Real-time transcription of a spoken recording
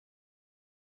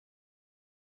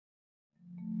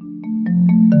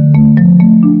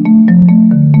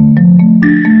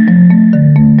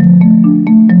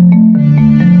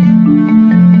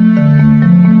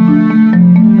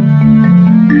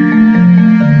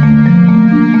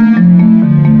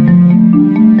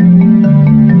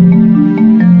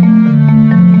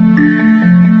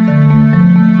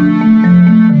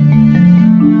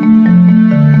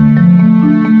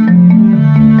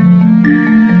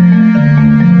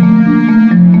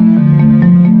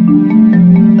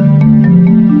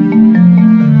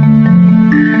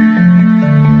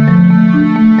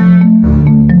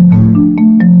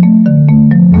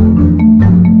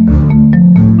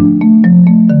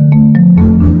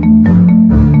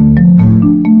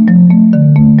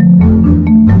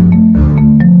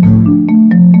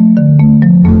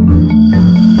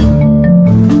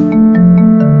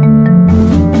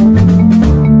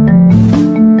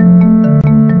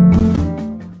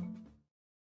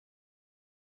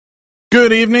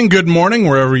Good evening, good morning,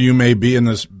 wherever you may be in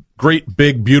this great,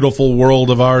 big, beautiful world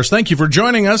of ours. Thank you for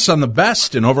joining us on the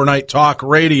best in overnight talk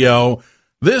radio.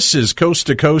 This is Coast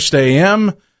to Coast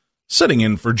AM. Sitting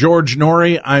in for George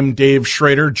Norrie, I'm Dave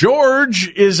Schrader. George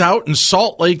is out in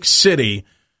Salt Lake City,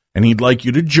 and he'd like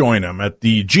you to join him at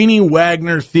the Jeannie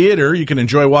Wagner Theater. You can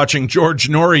enjoy watching George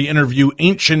Norrie interview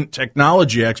ancient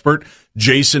technology expert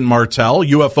Jason Martell,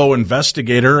 UFO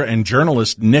investigator and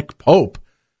journalist Nick Pope,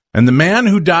 and the man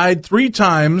who died 3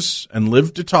 times and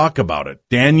lived to talk about it,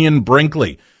 Dannion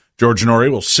Brinkley. George Norrie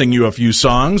will sing you a few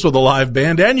songs with a live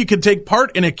band, and you can take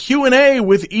part in a Q&A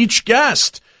with each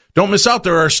guest. Don't miss out.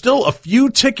 There are still a few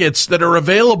tickets that are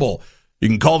available. You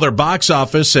can call their box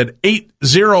office at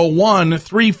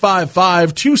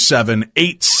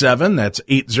 801-355-2787. That's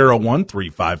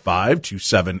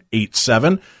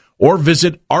 801-355-2787. Or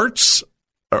visit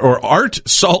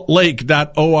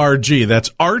artsaltlake.org. That's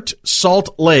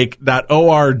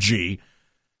artsaltlake.org.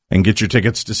 And get your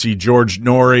tickets to see George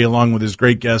Norrie along with his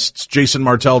great guests, Jason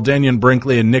Martell, Dannion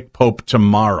Brinkley, and Nick Pope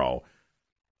tomorrow.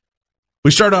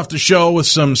 We start off the show with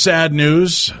some sad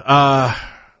news.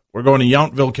 We're going to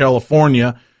Yountville,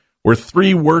 California, where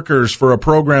 3 workers for a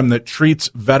program that treats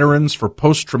veterans for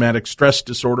post-traumatic stress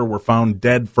disorder were found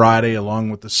dead Friday, along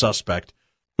with the suspect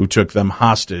who took them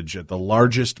hostage at the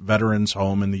largest veterans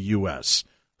home in the U.S.,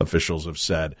 officials have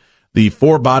said. The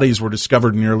 4 bodies were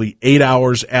discovered nearly 8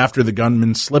 hours after the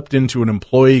gunman slipped into an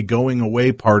employee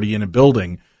going-away party in a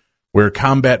building where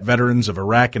combat veterans of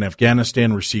Iraq and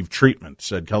Afghanistan received treatment,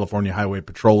 said California Highway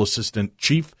Patrol Assistant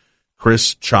Chief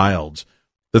Chris Childs.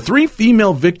 The 3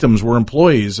 female victims were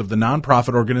employees of the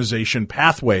nonprofit organization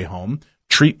Pathway Home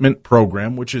Treatment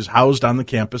Program, which is housed on the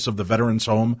campus of the Veterans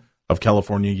Home of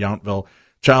California, Yountville.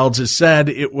 Childs has said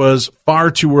it was far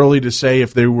too early to say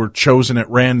if they were chosen at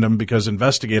random because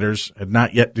investigators had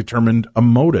not yet determined a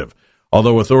motive.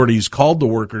 Although authorities called the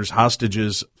workers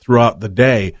hostages throughout the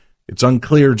day, it's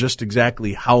unclear just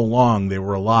exactly how long they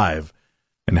were alive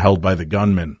and held by the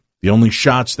gunman. The only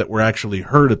shots that were actually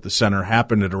heard at the center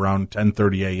happened at around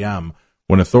 10:30 a.m.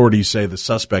 when authorities say the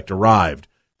suspect arrived.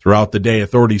 Throughout the day,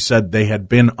 authorities said they had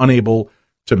been unable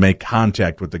to make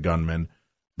contact with the gunman.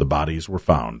 The bodies were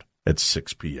found at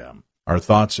 6 p.m. Our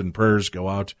thoughts and prayers go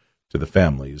out to the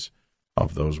families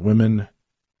of those women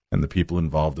and the people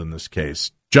involved in this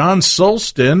case. John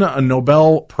Sulston, a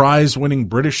Nobel Prize-winning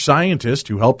British scientist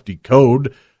who helped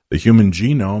decode the human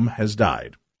genome, has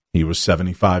died. He was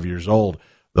 75 years old.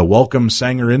 The Wellcome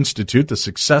Sanger Institute, the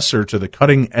successor to the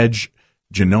Cutting Edge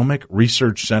Genomic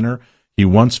Research Center he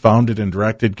once founded and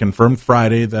directed, confirmed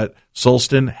Friday that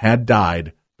Sulston had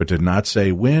died, but did not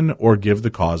say when or give the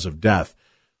cause of death.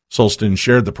 Sulston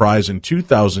shared the prize in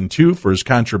 2002 for his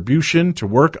contribution to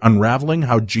work unraveling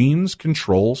how genes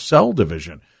control cell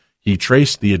division. He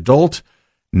traced the adult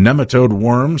nematode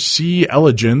worm C.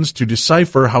 elegans to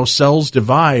decipher how cells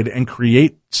divide and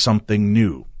create something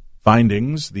new.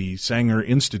 Findings, the Sanger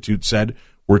Institute said,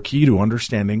 were key to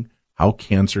understanding how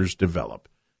cancers develop.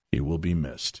 He will be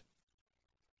missed.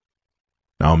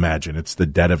 Now imagine it's the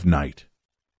dead of night.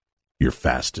 You're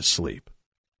fast asleep.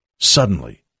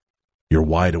 Suddenly, you're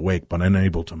wide awake but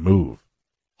unable to move.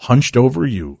 Hunched over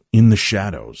you in the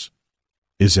shadows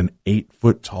is an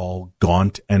 8-foot-tall,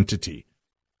 gaunt entity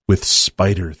with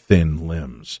spider-thin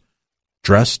limbs,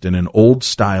 dressed in an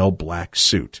old-style black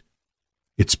suit.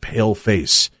 Its pale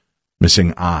face,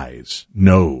 missing eyes,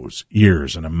 nose,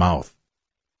 ears, and a mouth.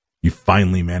 You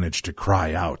finally manage to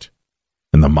cry out,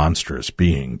 and the monstrous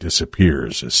being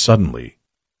disappears as suddenly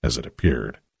as it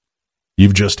appeared.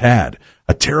 You've just had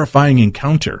a terrifying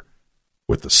encounter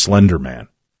with the Slenderman.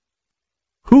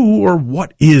 Who or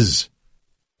what is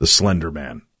the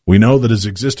Slenderman? We know that his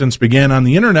existence began on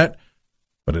the internet,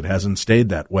 but it hasn't stayed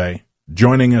that way.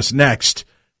 Joining us next,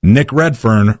 Nick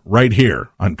Redfern, right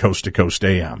here on Coast to Coast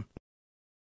AM.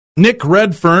 Nick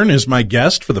Redfern is my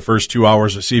guest for the first 2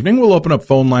 hours this evening. We'll open up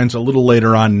phone lines a little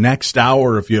later on next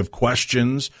hour if you have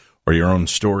questions or your own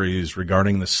stories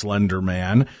regarding the Slender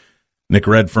Man. Nick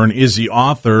Redfern is the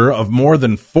author of more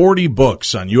than 40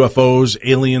 books on UFOs,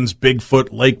 aliens,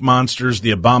 Bigfoot, lake monsters,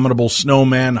 the abominable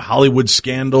snowman, Hollywood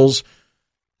scandals,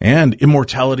 and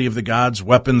immortality of the gods,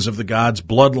 weapons of the gods,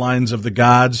 bloodlines of the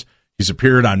gods. He's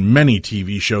appeared on many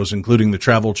TV shows, including the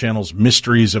Travel Channel's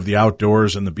Mysteries of the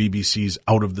Outdoors and the BBC's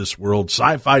Out of This World,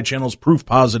 Sci-Fi Channel's Proof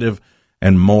Positive,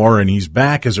 and more. And he's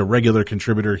back as a regular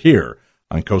contributor here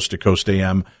on Coast to Coast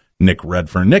AM. Nick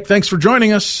Redfern. Nick, thanks for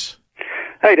joining us.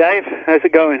 Hey, Dave. How's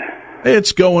it going?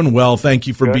 It's going well. Thank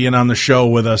you for being on the show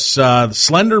with us.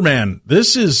 Slender Man,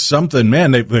 this is something, man.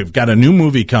 They've got a new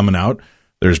movie coming out.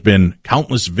 There's been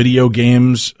countless video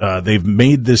games. They've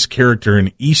made this character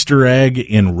an Easter egg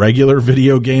in regular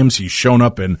video games. He's shown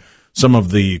up in some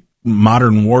of the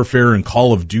Modern Warfare and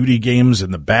Call of Duty games in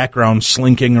the background,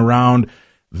 slinking around.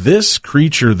 This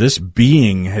creature, this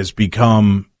being, has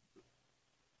become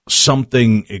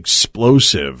something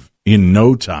explosive in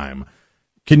no time.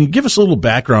 Can you give us a little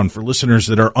background for listeners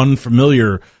that are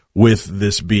unfamiliar with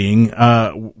this being?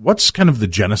 What's kind of the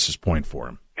genesis point for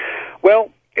him? Well,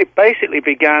 it basically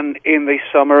began in the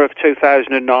summer of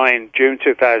 2009, June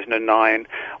 2009,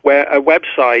 where a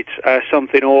website,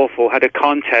 Something Awful, had a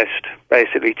contest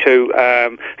basically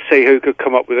to see who could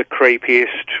come up with the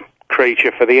creepiest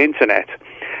creature for the internet.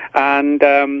 And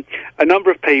a number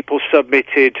of people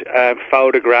submitted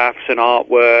photographs and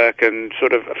artwork and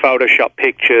sort of Photoshop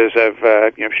pictures of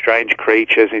strange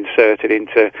creatures inserted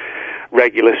into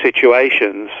regular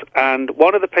situations. And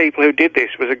one of the people who did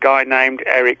this was a guy named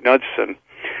Eric Knudsen.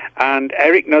 And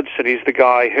Eric Knudsen is the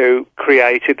guy who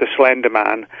created the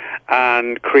Slenderman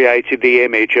and created the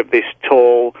image of this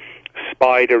tall,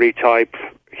 spidery type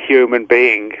human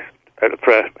being.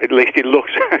 At least it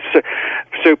looks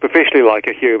superficially like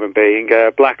a human being.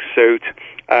 Black suit,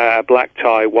 black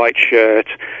tie, white shirt,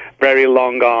 very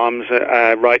long arms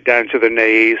right down to the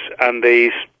knees, and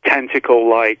these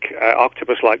tentacle-like,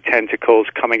 octopus-like tentacles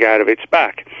coming out of its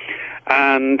back.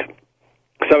 And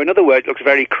so, in other words, it looks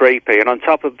very creepy. And on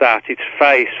top of that, its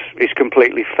face is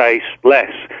completely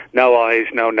faceless. No eyes,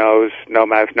 no nose, no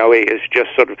mouth, no ears,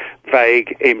 just sort of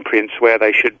vague imprints where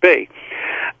they should be.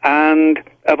 And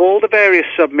of all the various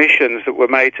submissions that were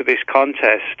made to this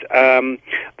contest,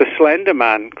 the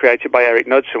Slenderman, created by Eric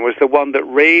Knudsen, was the one that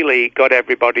really got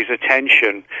everybody's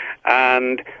attention.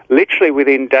 And literally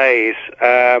within days,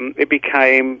 it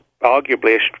became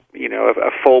arguably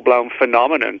a full-blown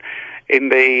phenomenon.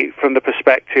 From the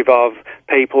perspective of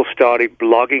people started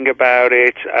blogging about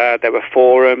it, there were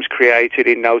forums created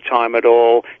in no time at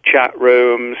all, chat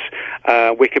rooms,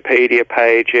 Wikipedia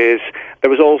pages. There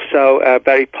was also a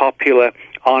very popular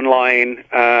online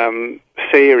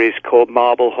series called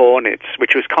Marble Hornets,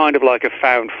 which was kind of like a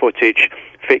found footage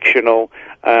fictional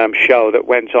show that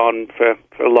went on for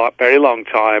a very long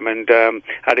time and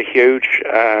had a huge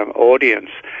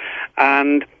audience.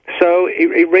 And so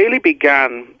it really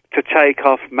began to take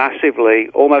off massively,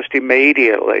 almost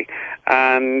immediately.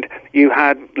 And you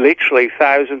had literally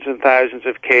thousands and thousands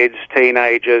of kids,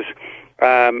 teenagers,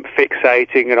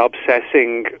 fixating and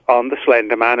obsessing on the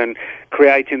Slenderman and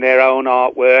creating their own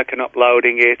artwork and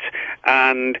uploading it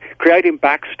and creating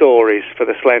backstories for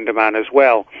the Slenderman as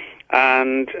well.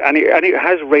 And it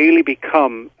has really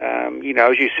become, as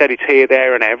you said, it's here,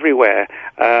 there, and everywhere.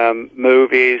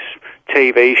 Movies,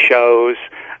 TV shows,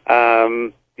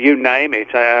 you name it,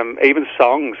 even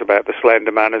songs about the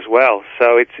Slenderman as well.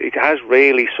 So it has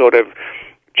really sort of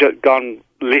gone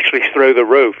literally through the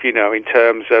roof, in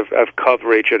terms of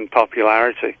coverage and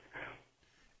popularity.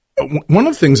 One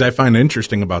of the things I find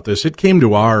interesting about this, it came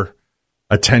to our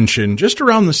attention just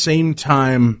around the same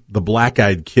time the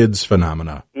black-eyed kids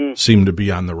phenomena seemed to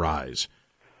be on the rise.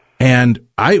 And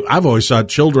I've always thought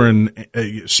children,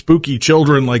 spooky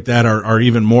children like that are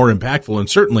even more impactful, and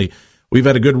certainly we've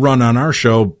had a good run on our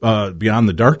show, Beyond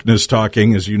the Darkness,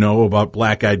 talking, as you know, about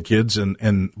black-eyed kids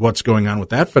and what's going on with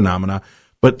that phenomena.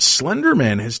 But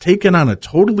Slenderman has taken on a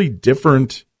totally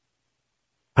different,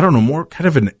 more kind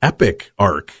of an epic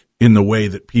arc in the way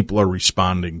that people are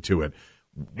responding to it.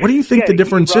 What do you think the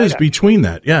difference is between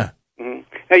that? Yeah. Mm-hmm.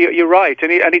 No, you're right.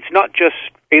 And it's not just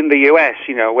in the US,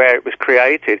 where it was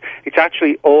created. It's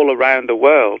actually all around the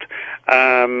world.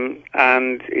 And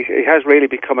it has really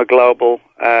become a global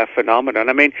phenomenon.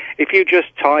 I mean, if you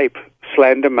just type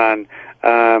Slenderman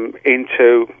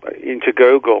into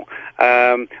Google,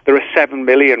 there are 7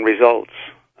 million results,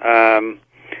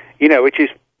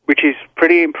 which is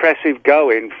pretty impressive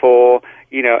going for,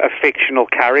 a fictional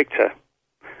character.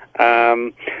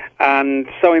 And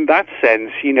so in that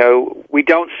sense, we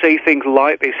don't see things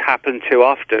like this happen too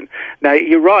often. Now,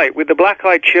 you're right, with the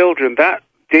black-eyed children, that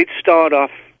did start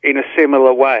off in a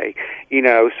similar way,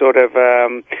 sort of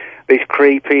these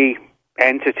creepy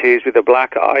entities with the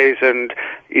black eyes, and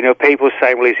people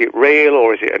saying, well, is it real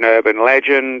or is it an urban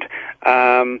legend?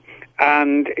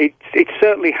 And it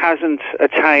certainly hasn't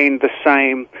attained the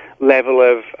same level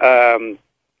of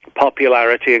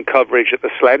popularity and coverage that the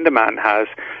Slenderman has,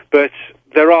 but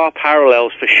there are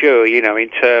parallels for sure, in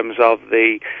terms of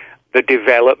the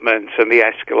development and the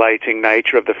escalating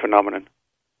nature of the phenomenon.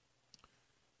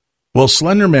 Well,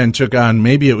 Slenderman took on,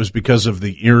 maybe it was because of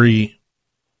the eerie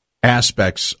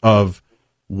aspects of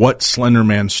what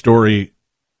Slenderman's story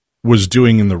was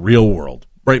doing in the real world.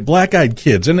 Right, black-eyed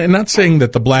kids. And not saying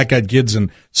that the black-eyed kids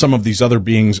and some of these other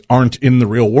beings aren't in the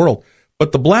real world,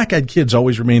 but the black-eyed kids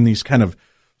always remain these kind of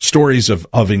stories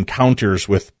of encounters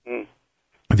with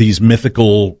these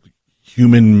mythical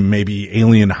human, maybe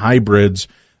alien hybrids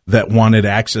that wanted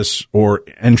access or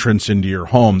entrance into your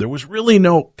home. There was really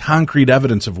no concrete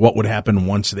evidence of what would happen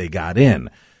once they got in.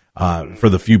 For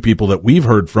the few people that we've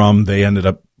heard from, they ended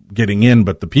up getting in,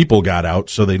 but the people got out,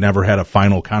 so they never had a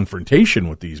final confrontation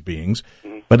with these beings.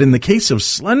 But in the case of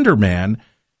Slenderman,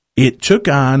 it took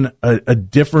on a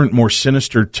different, more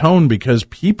sinister tone because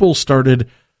people started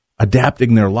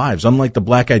adapting their lives. Unlike the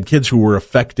black-eyed kids who were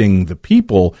affecting the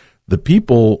people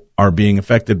are being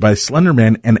affected by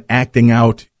Slenderman and acting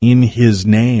out in his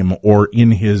name or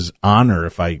in his honor,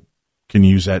 if I can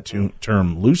use that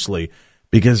term loosely,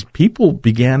 because people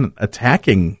began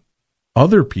attacking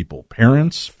other people,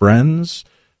 parents, friends,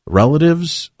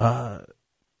 relatives,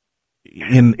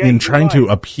 in trying to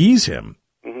appease him.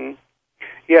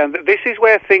 Yeah, this is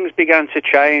where things began to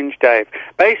change, Dave.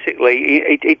 Basically,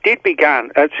 it did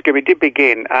begin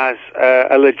as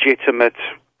a legitimate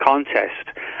contest,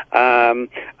 and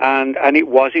it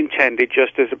was intended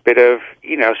just as a bit of,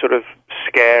 sort of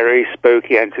scary,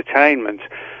 spooky entertainment.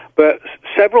 But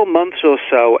several months or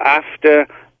so after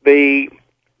the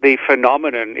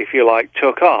phenomenon, if you like,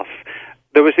 took off,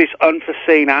 there was this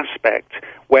unforeseen aspect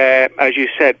where, as you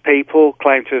said, people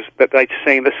claimed that they'd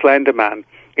seen the Slender Man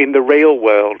in the real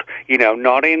world,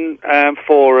 not in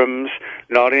forums,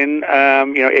 not in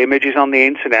images on the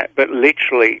internet, but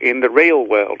literally in the real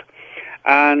world.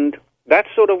 And that's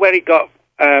sort of where it got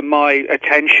my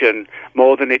attention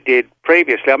more than it did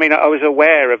previously. I mean, I was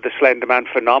aware of the Slenderman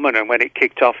phenomenon when it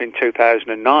kicked off in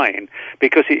 2009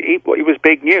 because it was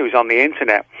big news on the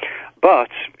internet. But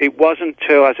it wasn't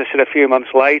till, as I said, a few months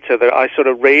later that I sort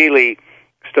of really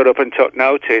stood up and took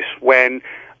notice when,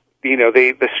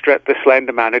 the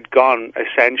Slenderman had gone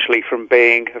essentially from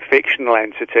being a fictional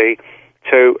entity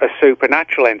to a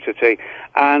supernatural entity.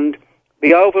 And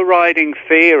the overriding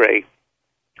theory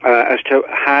as to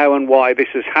how and why this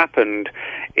has happened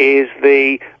is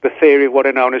the theory of what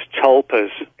are known as tulpas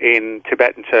in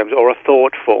Tibetan terms, or a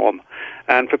thought form.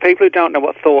 And for people who don't know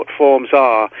what thought forms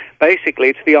are, basically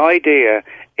it's the idea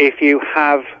if you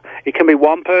have, it can be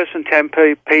one person, 10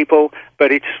 people,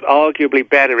 but it's arguably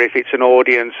better if it's an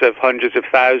audience of hundreds of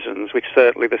thousands, which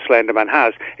certainly the Slenderman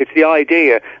has. It's the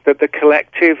idea that the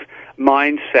collective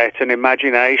mindset and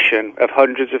imagination of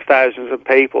hundreds of thousands of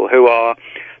people who are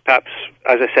perhaps,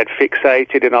 as I said,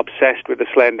 fixated and obsessed with the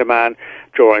Slenderman,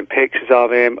 drawing pictures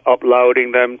of him,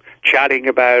 uploading them, chatting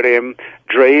about him,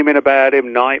 dreaming about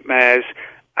him, nightmares,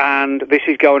 and this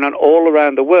is going on all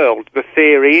around the world. The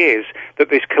theory is that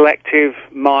this collective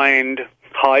mind,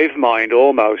 hive mind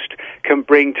almost, can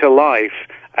bring to life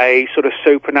a sort of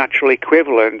supernatural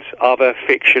equivalent of a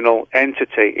fictional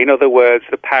entity. In other words,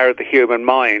 the power of the human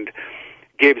mind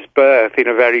gives birth in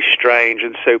a very strange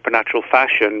and supernatural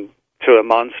fashion to a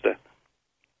monster.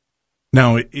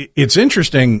 Now, it's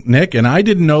interesting, Nick, and I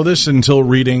didn't know this until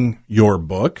reading your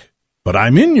book, but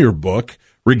I'm in your book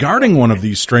regarding one of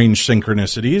these strange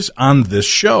synchronicities on this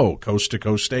show, Coast to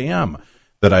Coast AM,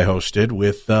 that I hosted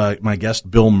with my guest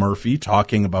Bill Murphy,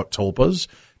 talking about tulpas,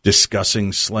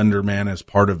 discussing Slenderman as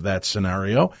part of that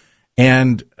scenario.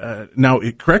 And now,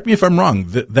 correct me if I'm wrong,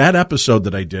 that episode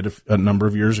that I did a number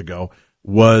of years ago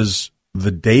was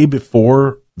the day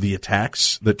before the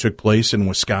attacks that took place in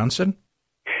Wisconsin?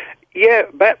 Yeah,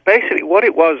 but basically what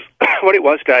it was,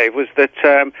 Dave, was that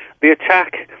the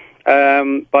attack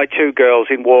by two girls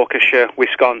in Waukesha,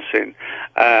 Wisconsin,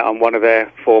 on one of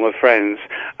their former friends,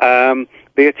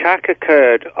 the attack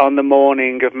occurred on the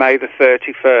morning of May the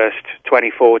 31st,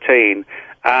 2014,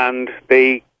 and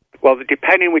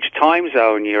depending which time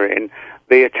zone you're in,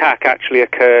 the attack actually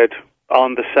occurred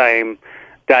on the same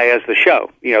day as the show.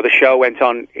 The show went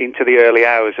on into the early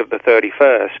hours of the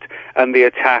 31st, and the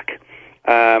attack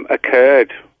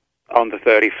occurred on the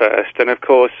 31st. And of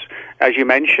course, as you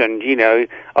mentioned,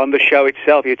 on the show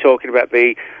itself, you're talking about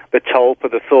the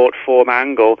tulpa, the thought form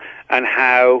angle, and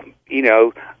how,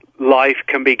 life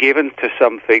can be given to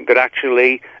something that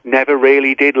actually never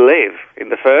really did live in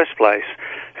the first place.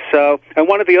 So, and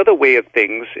one of the other weird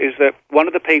things is that one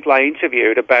of the people I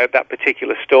interviewed about that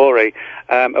particular story,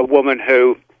 a woman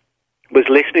who was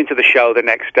listening to the show the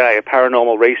next day, a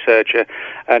paranormal researcher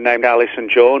named Alison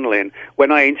Jornlin.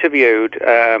 When I interviewed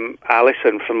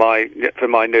Alison for my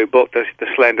new book, The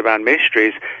Slenderman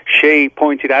Mysteries, she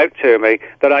pointed out to me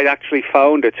that I'd actually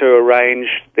phoned her to arrange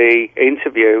the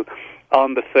interview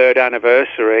on the 3rd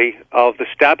anniversary of the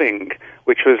stabbing,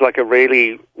 which was like a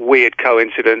really weird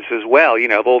coincidence as well.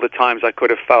 Of all the times I could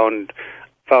have phoned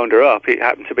phoned her up. It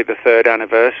happened to be the 3rd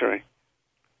anniversary.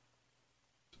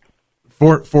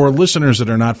 For listeners that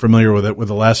are not familiar with it, with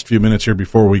the last few minutes here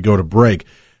before we go to break,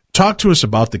 talk to us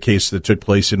about the case that took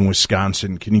place in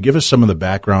Wisconsin. Can you give us some of the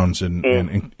backgrounds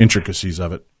and intricacies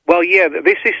of it? Well, yeah,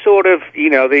 this is sort of,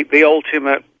 the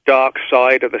ultimate dark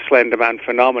side of the Slenderman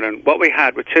phenomenon. What we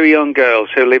had were 2 young girls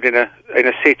who lived in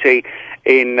a city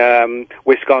in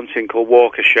Wisconsin called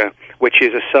Waukesha, which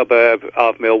is a suburb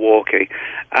of Milwaukee.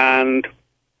 And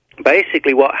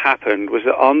basically what happened was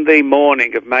that on the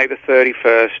morning of May the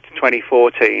 31st,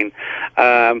 2014,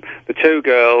 the 2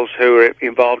 girls who were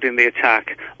involved in the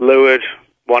attack lured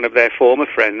one of their former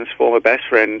best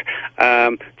friend,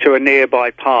 to a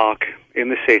nearby park in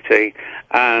the city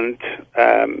and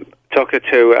took her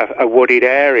to a wooded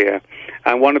area.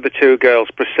 And one of the 2 girls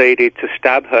proceeded to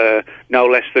stab her no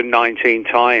less than 19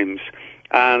 times.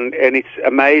 And it's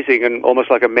amazing and almost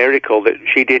like a miracle that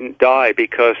she didn't die,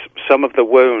 because some of the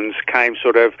wounds came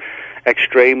sort of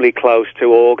extremely close to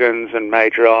organs and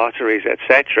major arteries,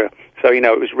 etc. So,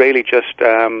 it was really just,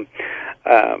 as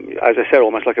I said,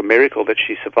 almost like a miracle that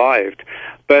she survived.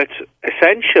 But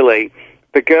essentially,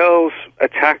 the girls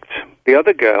attacked the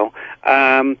other girl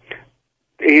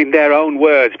in their own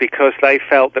words, because they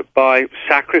felt that by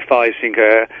sacrificing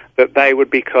her, that they would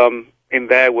become, in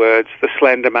their words, the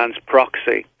Slenderman's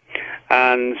proxy.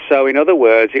 And so, in other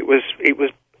words, it was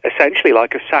essentially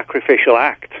like a sacrificial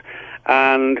act.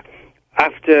 And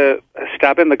after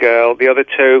stabbing the girl, the other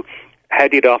 2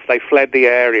 headed off. They fled the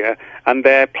area, and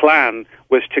their plan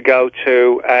was to go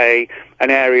to an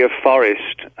area of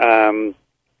forest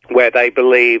where they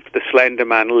believed the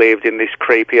Slenderman lived, in this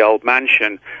creepy old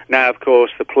mansion. Now, of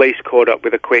course, the police caught up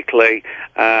with her quickly.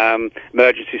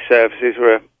 Emergency services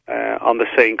were on the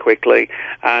scene quickly,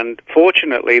 and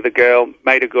fortunately the girl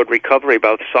made a good recovery,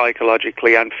 both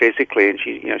psychologically and physically, and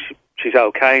she's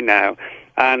okay now.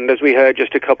 And as we heard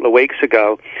just a couple of weeks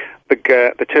ago,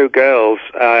 the 2 girls,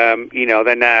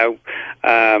 they're now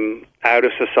out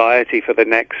of society for the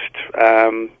next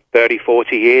 30,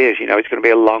 40 years. It's going to be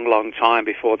a long, long time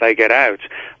before they get out.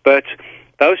 But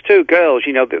those 2 girls,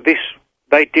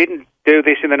 they didn't do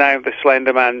this in the name of the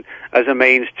Slenderman as a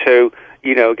means to,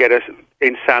 get an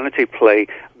insanity plea.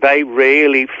 They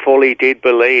really fully did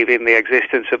believe in the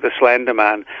existence of the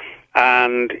Slenderman.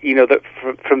 And, that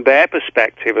from their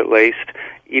perspective, at least,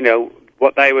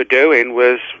 what they were doing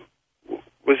was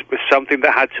something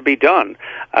that had to be done.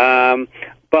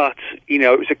 But,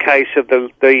 it was a case of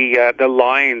the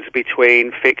lines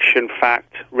between fiction,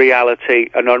 fact, reality,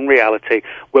 and unreality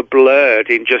were blurred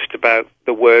in just about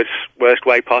the worst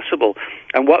way possible.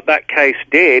 And what that case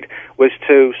did was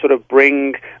to sort of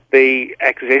bring the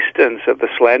existence of the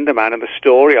Slenderman and the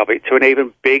story of it to an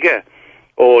even bigger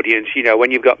audience.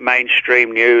 When you've got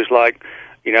mainstream news like,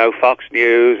 Fox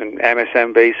News and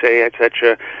MSNBC,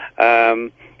 etc.,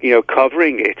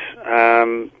 covering it,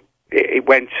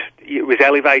 it was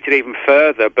elevated even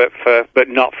further, but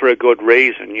not for a good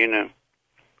reason,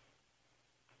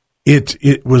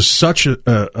 It was such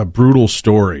a brutal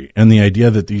story, and the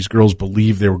idea that these girls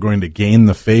believed they were going to gain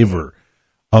the favor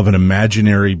of an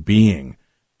imaginary being,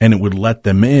 and it would let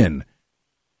them in.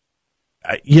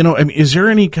 Is there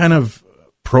any kind of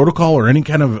protocol or any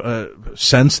kind of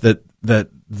sense that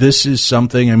this is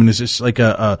something? Is this like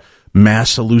a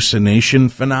mass hallucination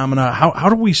phenomena? How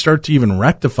do we start to even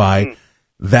rectify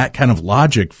that kind of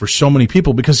logic for so many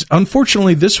people? Because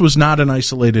unfortunately, this was not an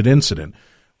isolated incident.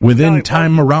 Within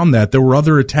time around that, there were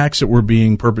other attacks that were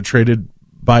being perpetrated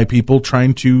by people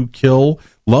trying to kill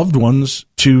loved ones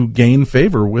to gain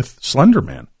favor with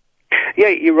Slenderman. Yeah,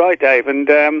 you're right, Dave. And,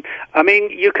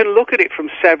 you can look at it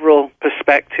from several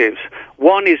perspectives.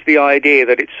 One is the idea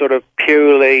that it's sort of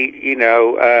purely,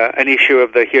 an issue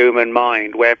of the human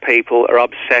mind, where people are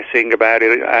obsessing about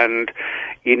it and,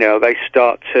 they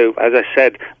start to, as I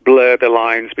said, blur the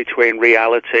lines between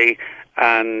reality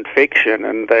and fiction,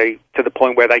 and to the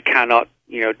point where they cannot,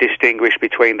 distinguish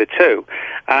between the two.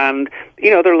 And,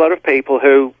 there are a lot of people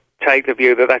who take the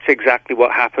view that that's exactly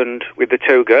what happened with the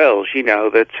 2 girls,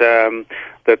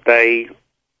 that they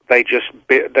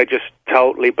just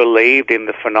totally believed in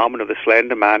the phenomenon of the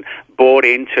Slenderman, bought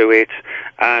into it,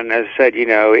 and as I said, in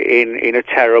a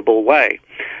terrible way.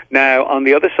 Now, on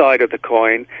the other side of the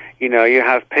coin, you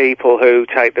have people who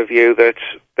take the view that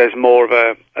there's more of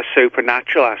a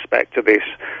supernatural aspect to this,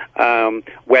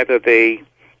 whether the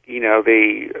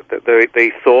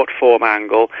thought form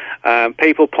angle.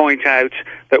 People point out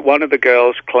that one of the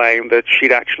girls claimed that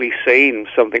she'd actually seen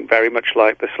something very much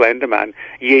like the Slenderman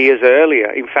years earlier.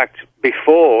 In fact,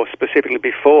 specifically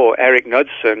before Eric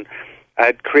Knudsen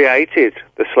had created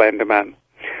the Slenderman.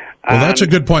 Well, that's a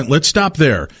good point. Let's stop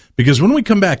there, because when we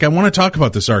come back, I want to talk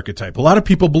about this archetype. A lot of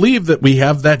people believe that we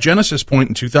have that Genesis point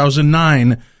in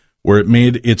 2009 where it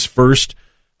made its first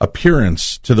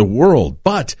appearance to the world.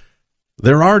 But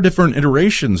there are different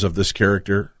iterations of this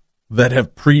character that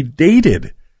have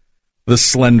predated the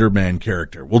Slenderman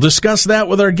character. We'll discuss that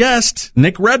with our guest,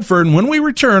 Nick Redfern, when we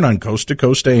return on Coast to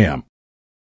Coast AM.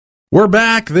 We're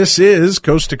back. This is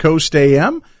Coast to Coast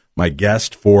AM. My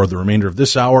guest for the remainder of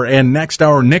this hour and next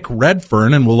hour, Nick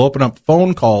Redfern, and we'll open up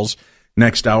phone calls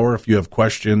next hour if you have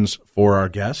questions for our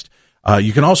guest.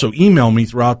 You can also email me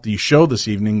throughout the show this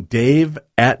evening,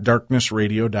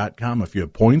 dave@darknessradio.com. If you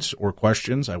have points or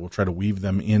questions, I will try to weave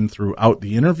them in throughout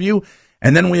the interview.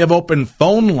 And then we have open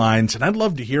phone lines, and I'd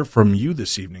love to hear from you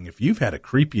this evening. If you've had a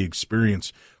creepy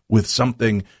experience with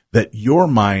something that your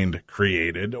mind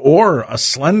created, or a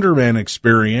Slenderman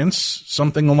experience,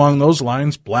 something along those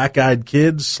lines, Black-Eyed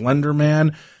Kids,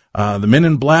 Slenderman, the Men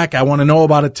in Black, I want to know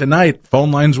about it tonight.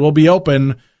 Phone lines will be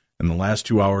open in the last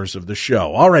 2 hours of the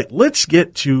show. All right, let's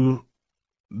get to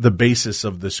the basis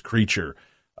of this creature.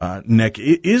 Nick,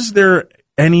 is there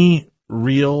any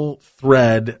real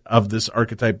thread of this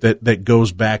archetype that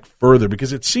goes back further?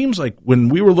 Because it seems like when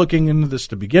we were looking into this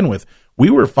to begin with, we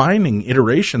were finding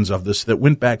iterations of this that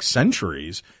went back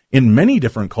centuries in many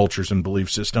different cultures and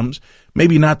belief systems.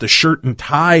 Maybe not the shirt and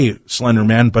tie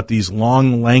Slenderman, but these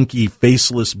long, lanky,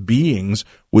 faceless beings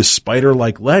with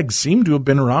spider-like legs seem to have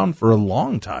been around for a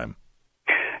long time.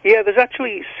 Yeah, there's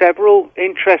actually several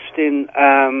interesting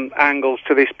angles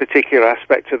to this particular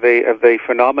aspect of the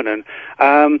phenomenon.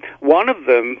 One of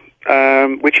them,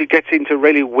 which it gets into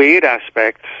really weird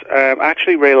aspects,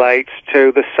 actually relates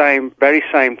to the very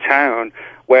same town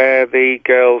where the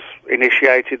girls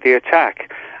initiated the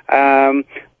attack.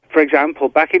 For example,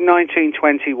 back in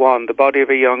 1921, the body of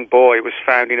a young boy was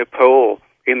found in a pool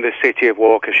in the city of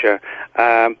Waukesha,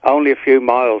 only a few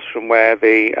miles from where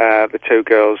the two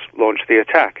girls launched the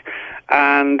attack.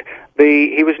 And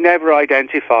he was never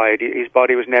identified. His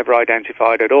body was never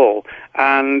identified at all.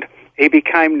 And he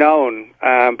became known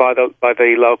by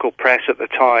the local press at the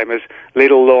time as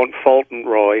Little Lord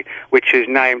Fauntleroy, which is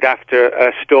named after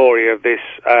a story of this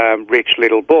rich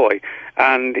little boy.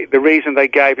 And the reason they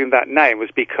gave him that name was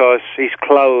because his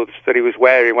clothes that he was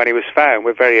wearing when he was found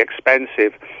were very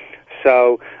expensive.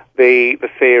 So the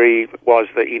theory was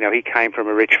that, he came from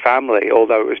a rich family,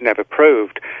 although it was never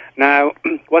proved. Now,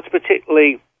 what's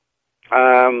particularly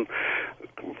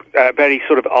very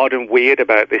sort of odd and weird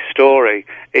about this story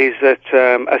is that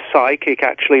a psychic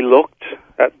actually looked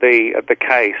at the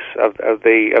case of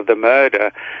the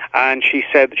murder, and she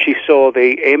said that she saw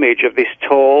the image of this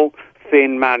tall,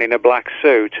 thin man in a black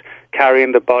suit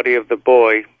carrying the body of the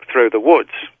boy through the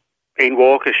woods in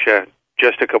Waukesha,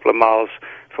 just a couple of miles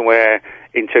from where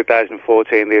in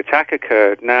 2014 the attack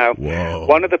occurred. Now, Whoa.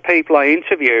 One of the people I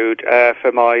interviewed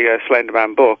for my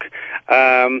Slenderman book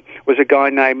was a guy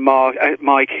named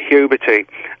Mike Huberty.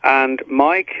 And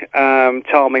Mike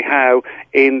told me how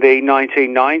in the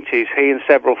 1990s he and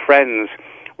several friends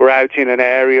were out in an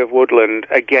area of woodland,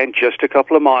 again just a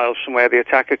couple of miles from where the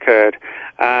attack occurred,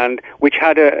 and which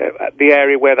had the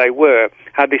area where they were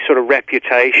had this sort of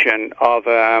reputation of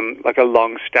like a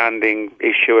long-standing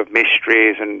issue of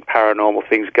mysteries and paranormal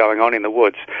things going on in the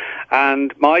woods.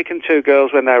 And Mike and two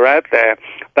girls, when they were out there,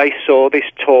 they saw this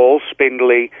tall,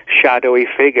 spindly, shadowy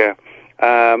figure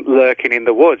lurking in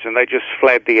the woods, and they just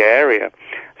fled the area.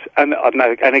 And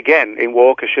again, in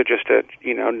Waukesha, just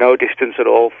no distance at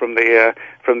all from the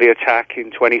attack in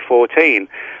 2014.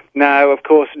 Now, of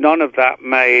course, none of that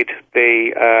made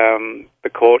the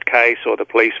court case or the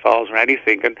police files or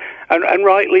anything, and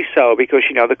rightly so, because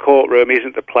the courtroom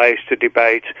isn't the place to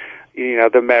debate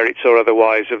the merits or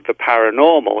otherwise of the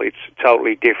paranormal. It's a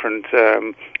totally different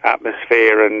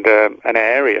atmosphere and an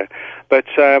area. But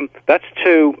that's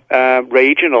two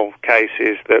regional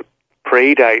cases that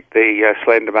predate the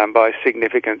Slenderman by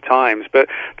significant times. But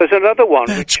there's another one.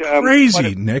 That's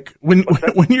crazy, Nick. When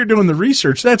you're doing the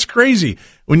research, that's crazy.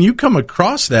 When you come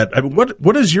across that, I mean,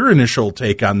 what is your initial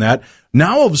take on that?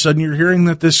 Now all of a sudden you're hearing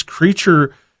that this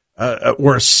creature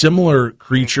or a similar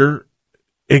creature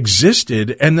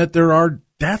existed, and that there are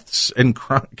deaths and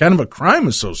kind of a crime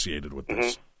associated with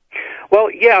this. Mm-hmm. Well,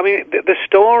 yeah, I mean, the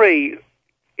story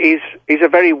is a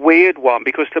very weird one,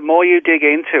 because the more you dig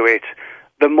into it,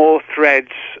 the more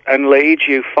threads and leads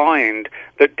you find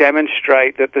that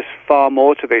demonstrate that there's far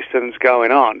more to this than's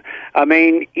going on. I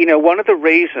mean, one of the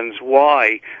reasons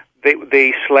why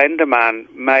the Slenderman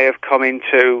may have come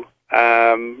into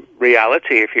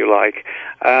reality, if you like,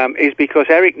 is because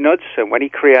Eric Knudsen, when he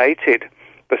created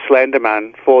the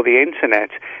Slenderman for the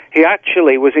internet, he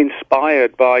actually was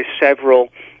inspired by several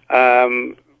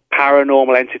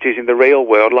paranormal entities in the real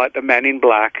world, like the Men in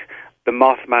Black, the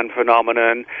Mothman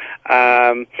phenomenon,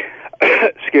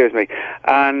 excuse me,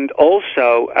 and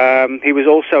also he was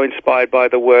also inspired by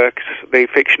the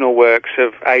fictional works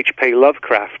of H.P.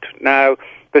 Lovecraft. Now,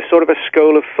 there's sort of a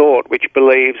school of thought which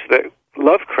believes that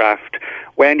Lovecraft,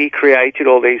 when he created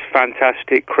all these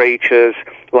fantastic creatures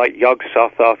like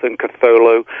Yog-Sothoth and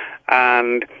Cthulhu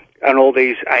and all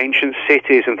these ancient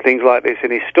cities and things like this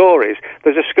in his stories,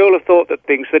 there's a school of thought that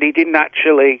thinks that he didn't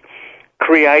actually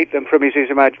create them from his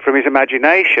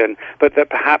imagination, but that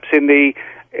perhaps in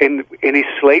his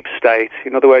sleep state,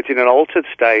 in other words, in an altered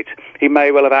state, he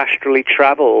may well have astrally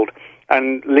travelled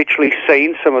and literally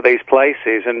seen some of these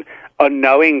places and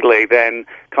unknowingly then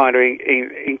kind of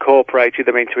incorporated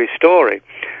them into his story.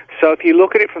 So if you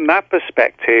look at it from that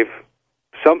perspective,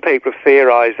 some people have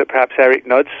theorized that perhaps Eric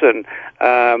Knudsen,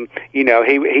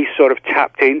 he sort of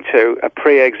tapped into a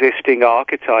pre-existing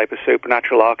archetype, a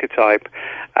supernatural archetype,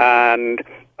 and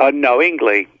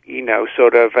unknowingly,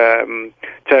 sort of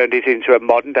turned it into a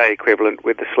modern-day equivalent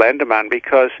with the Slenderman,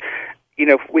 because,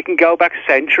 we can go back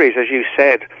centuries, as you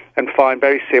said, and find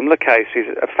very similar cases.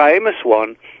 A famous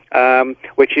one,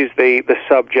 which is the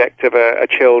subject of a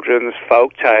children's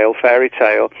fairy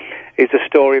tale, is the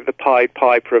story of the Pied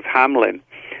Piper of Hamelin.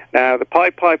 Now, the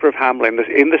Pied Piper of Hamelin,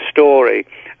 in the story,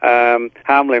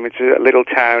 Hamelin, it's a little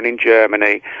town in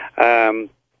Germany.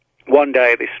 One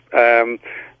day, this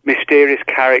mysterious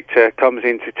character comes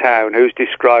into town who's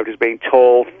described as being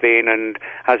tall, thin, and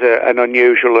has an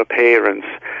unusual appearance.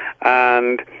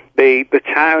 And the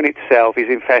town itself is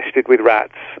infested with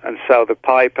rats, and so the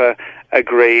Piper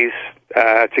agrees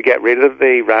to get rid of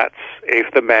the rats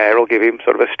if the mayor will give him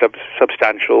sort of a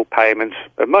substantial payment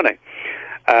of money.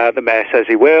 The mayor says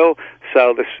he will,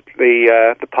 so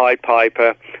the Pied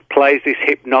Piper plays this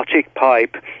hypnotic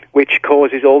pipe which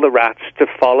causes all the rats to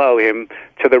follow him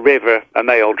to the river, and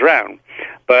they all drown.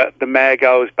 But the mayor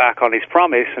goes back on his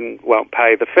promise and won't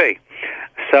pay the fee.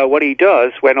 So what he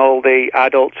does, when all the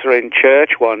adults are in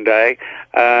church one day,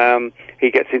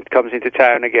 he comes into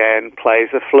town again, plays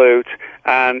the flute,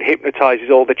 and hypnotizes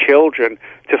all the children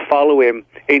to follow him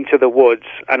into the woods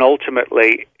and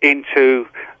ultimately into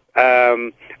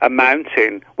a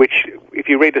mountain, which, if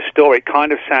you read the story, it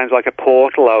kind of sounds like a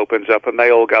portal opens up and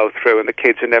they all go through and the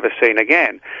kids are never seen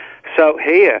again. So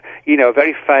here, a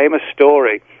very famous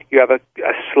story. You have a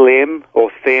slim or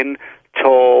thin,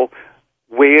 tall,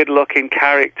 weird-looking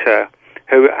character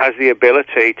who has the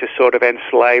ability to sort of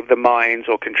enslave the minds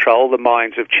or control the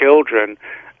minds of children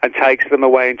and takes them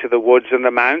away into the woods and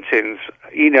the mountains.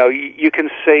 You can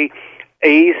see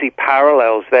easy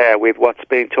parallels there with what's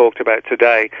being talked about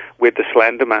today with the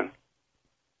Slenderman.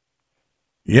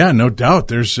 Yeah, no doubt.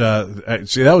 There's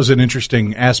see, that was an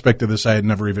interesting aspect of this I had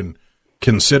never even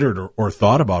considered or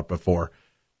thought about before.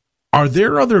 Are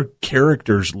there other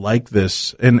characters like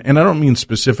this? And I don't mean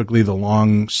specifically the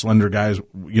long, slender guys,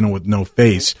 with no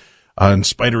face and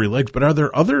spidery legs, but are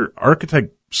there other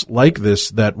archetypes like this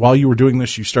that while you were doing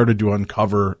this, you started to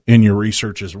uncover in your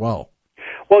research as well?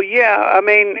 Well, yeah. I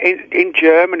mean, in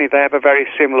Germany, they have a very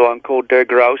similar one called Der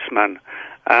Grossmann.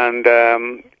 And,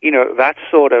 that's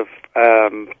sort of,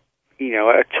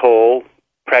 a tall,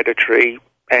 predatory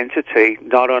entity,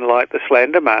 not unlike the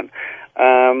Slenderman.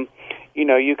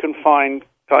 You can find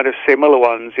kind of similar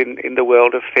ones in the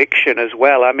world of fiction as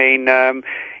well. I mean,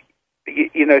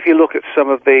 if you look at some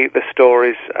of the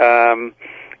stories,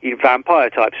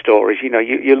 vampire-type stories,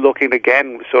 you're looking,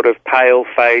 again, sort of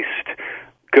pale-faced,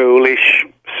 ghoulish,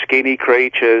 skinny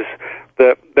creatures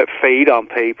that feed on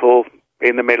people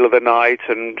in the middle of the night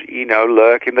and,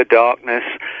 lurk in the darkness.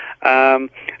 And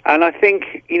I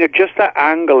think, just that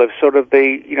angle of sort of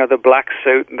the black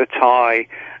suit and the tie,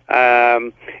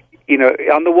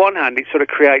 on the one hand, it sort of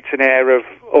creates an air of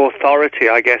authority,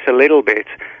 I guess, a little bit.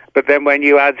 But then when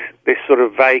you add this sort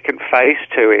of vacant face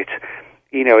to it,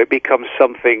 it becomes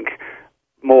something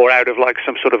more out of like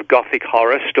some sort of gothic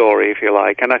horror story, if you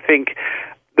like. And I think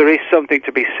there is something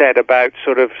to be said about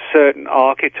sort of certain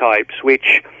archetypes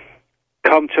which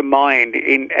come to mind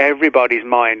in everybody's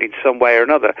mind in some way or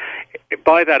another.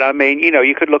 By that I mean,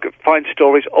 you could find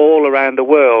stories all around the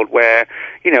world where,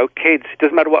 kids,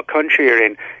 doesn't matter what country you're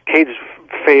in, kids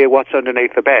fear what's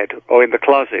underneath the bed or in the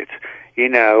closet,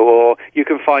 or you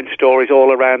can find stories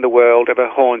all around the world of a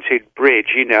haunted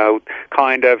bridge,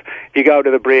 kind of, if you go to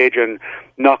the bridge and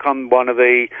knock on one of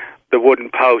the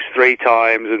wooden post 3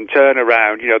 times and turn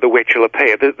around, the witch will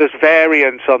appear. There's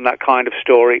variants on that kind of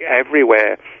story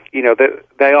everywhere.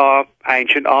 They are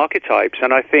ancient archetypes,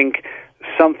 and I think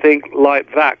something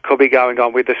like that could be going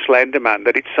on with the Slenderman,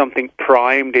 that it's something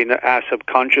primed in our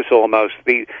subconscious almost,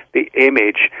 the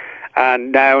image,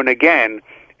 and now and again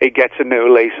it gets a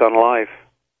new lease on life.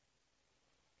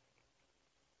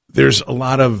 There's a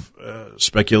lot of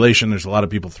speculation. There's a lot of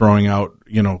people throwing out,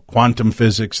 quantum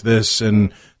physics this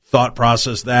and thought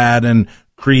process that and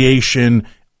creation.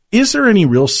 Is there any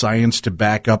real science to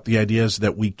back up the ideas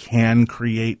that we can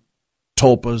create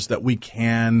tulpas, that we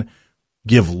can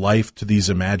give life to these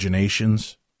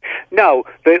imaginations? No,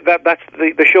 that's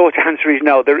the short answer is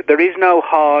no. There is no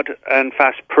hard and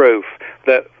fast proof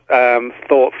that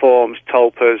thought forms,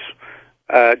 tulpas,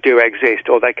 do exist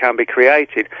or they can be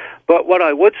created. But what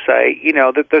I would say,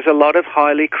 that there's a lot of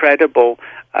highly credible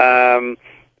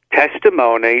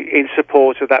testimony in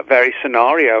support of that very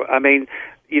scenario. I mean,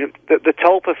 the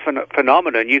tulpa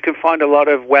phenomenon, you can find a lot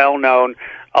of well-known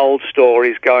old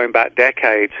stories going back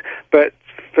decades, but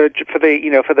for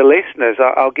the listeners,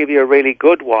 I'll give you a really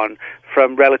good one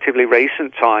from relatively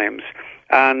recent times,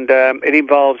 and it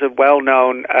involves a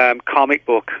well-known comic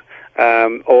book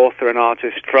author and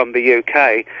artist from the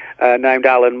UK named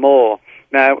Alan Moore.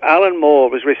 Now, Alan Moore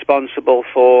was responsible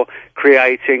for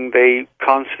creating the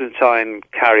Constantine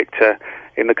character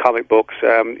in the comic books,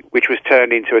 which was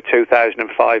turned into a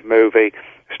 2005 movie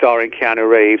starring Keanu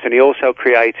Reeves, and he also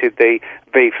created the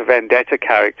V for Vendetta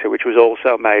character, which was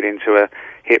also made into a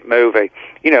hit movie.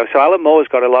 So Alan Moore's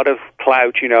got a lot of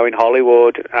clout, in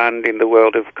Hollywood and in the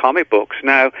world of comic books.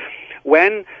 Now,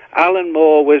 when Alan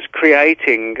Moore was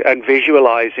creating and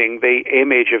visualizing the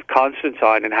image of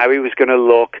Constantine and how he was going to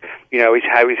look,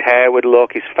 how his hair would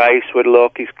look, his face would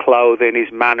look, his clothing,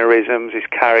 his mannerisms, his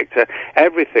character,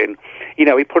 everything,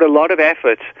 he put a lot of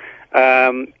effort,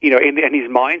 in his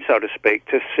mind, so to speak,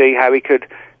 to see how he could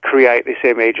create this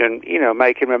image and,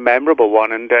 make him a memorable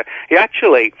one. And he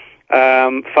actually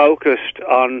focused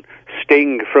on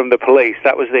Sting from The Police.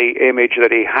 That was the image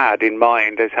that he had in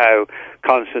mind as how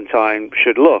Constantine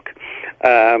should look.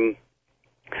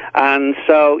 And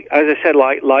so, as I said,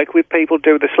 like with people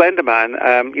do the Slenderman,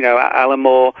 Alan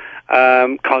Moore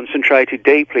concentrated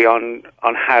deeply on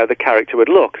how the character would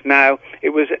look. Now,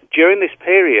 it was during this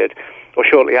period, or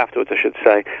shortly afterwards, I should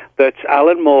say, that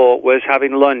Alan Moore was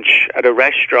having lunch at a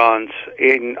restaurant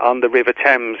on the River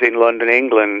Thames in London,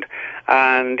 England,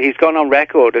 and he's gone on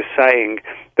record as saying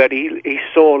that he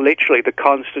saw literally the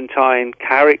Constantine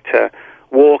character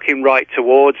walking right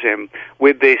towards him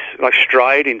with this,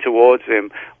 striding towards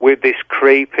him with this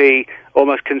creepy,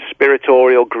 almost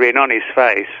conspiratorial grin on his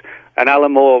face. And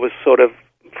Alan Moore was sort of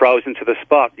frozen to the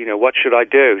spot. What should I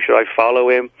do? Should I follow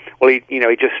him? Well, he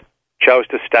just chose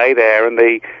to stay there, and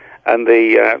the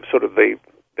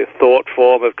thought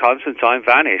form of Constantine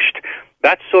vanished.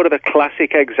 That's sort of a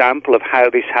classic example of how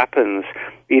this happens.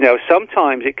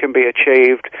 Sometimes it can be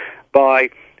achieved by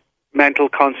mental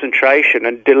concentration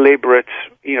and deliberate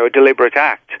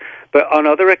act. But on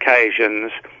other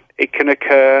occasions, it can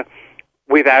occur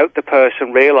without the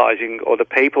person realizing or the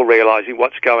people realizing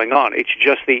what's going on. It's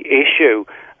just the issue,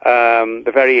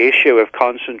 the very issue of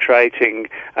concentrating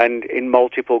and in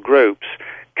multiple groups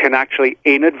can actually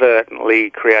inadvertently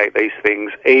create these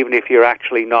things, even if you're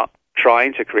actually not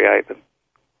trying to create them.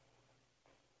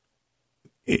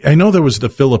 I know there was the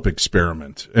Philip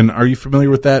experiment, and are you familiar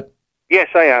with that? Yes,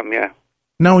 I am, yeah.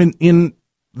 Now, in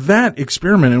that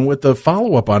experiment and with the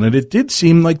follow-up on it, it did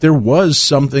seem like there was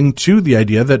something to the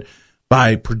idea that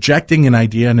by projecting an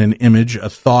idea and an image, a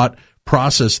thought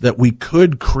process, that we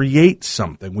could create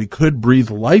something. We could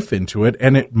breathe life into it,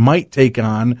 and it might take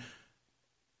on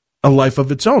a life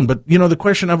of its own. But, the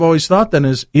question I've always thought then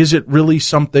is it really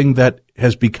something that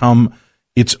has become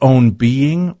its own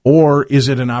being, or is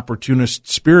it an opportunist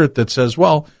spirit that says,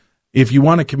 well, if you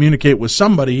want to communicate with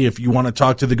somebody, if you want to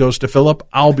talk to the ghost of Philip,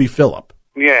 I'll be Philip.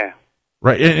 Yeah.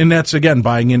 Right. And that's, again,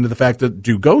 buying into the fact that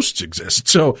do ghosts exist?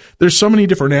 So there's so many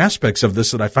different aspects of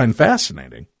this that I find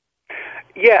fascinating.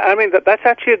 Yeah, I mean, that's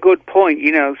actually a good point.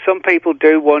 Some people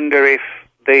do wonder if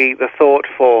the thought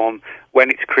form, when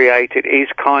it's created, is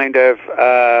kind of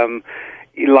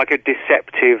like a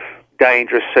deceptive,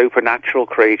 dangerous, supernatural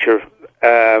creature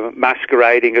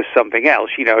masquerading as something else.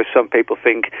 As some people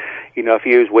think, if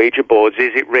you use Ouija boards,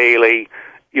 is it really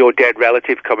your dead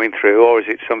relative coming through, or is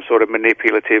it some sort of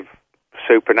manipulative,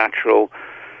 supernatural,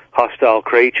 hostile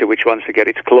creature which wants to get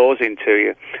its claws into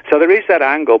you? So there is that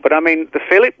angle. But, I mean, the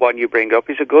Philip one you bring up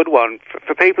is a good one.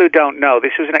 For people who don't know,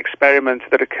 this was an experiment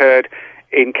that occurred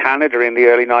in Canada in the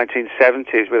early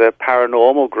 1970s with a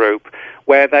paranormal group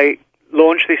where they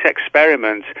launched this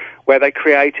experiment where they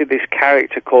created this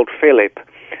character called Philip,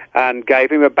 and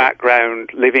gave him a background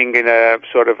living in a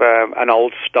sort of an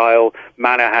old-style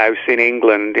manor house in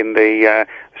England in the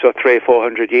sort of 300 or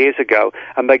 400 years ago.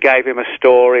 And they gave him a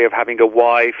story of having a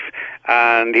wife,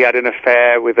 and he had an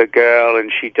affair with a girl,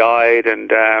 and she died,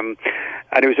 and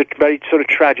it was a very sort of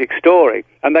tragic story.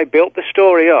 And they built the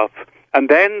story up, and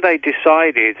then they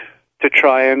decided to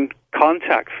try and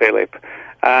contact Philip.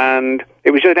 And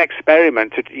it was an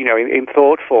experiment, in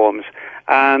thought forms.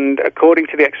 And according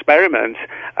to the experiment,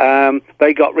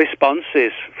 they got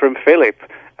responses from Philip.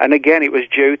 And again, it was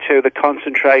due to the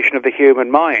concentration of the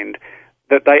human mind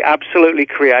that they absolutely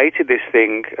created this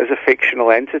thing as a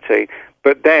fictional entity.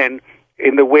 But then,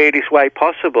 in the weirdest way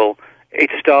possible,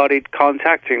 it started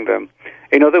contacting them.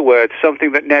 In other words,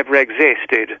 something that never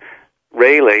existed,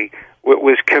 really,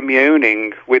 was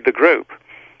communing with the group.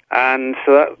 And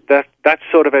so that's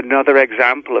sort of another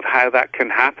example of how that can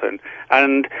happen.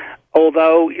 And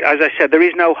although, as I said, there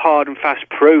is no hard and fast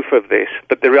proof of this,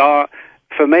 but there are,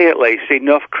 for me at least,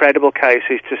 enough credible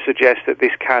cases to suggest that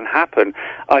this can happen.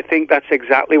 I think that's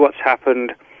exactly what's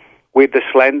happened with the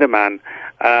Slenderman,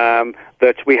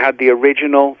 that we had the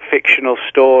original fictional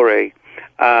story,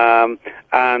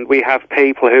 and we have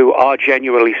people who are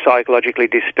genuinely psychologically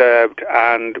disturbed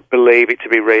and believe it to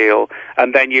be real.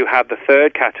 And then you have the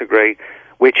third category,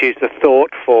 which is the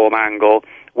thought form angle,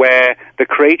 where the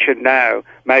creature now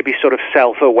may be sort of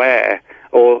self-aware,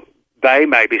 or they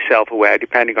may be self-aware,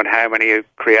 depending on how many are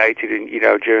created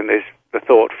during the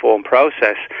thought form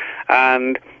process.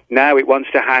 And now it wants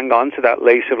to hang on to that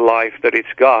lease of life that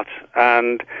it's got,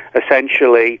 and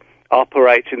essentially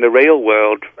operates in the real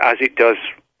world as it does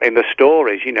in the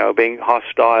stories, being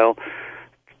hostile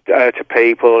to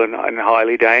people and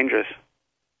highly dangerous.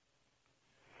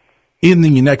 In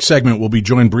the next segment, we'll be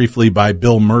joined briefly by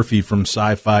Bill Murphy from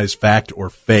Sci-Fi's Fact or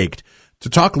Faked to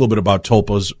talk a little bit about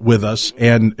tulpas with us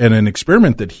and an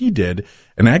experiment that he did.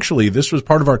 And actually, this was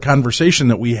part of our conversation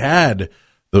that we had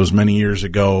those many years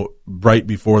ago, right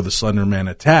before the Slenderman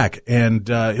attack. And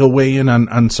he'll weigh in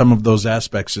on some of those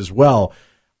aspects as well.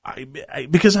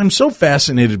 Because I'm so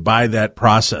fascinated by that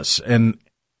process. And,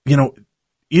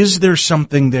 is there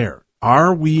something there?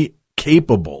 Are we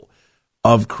capable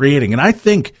of creating? And I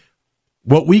think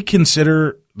what we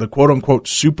consider the quote-unquote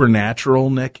supernatural,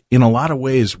 Nick, in a lot of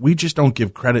ways, we just don't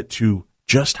give credit to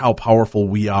just how powerful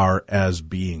we are as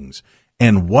beings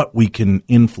and what we can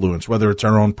influence, whether it's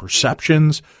our own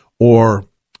perceptions or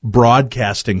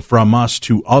broadcasting from us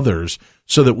to others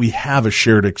so that we have a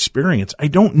shared experience. I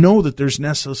don't know that there's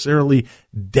necessarily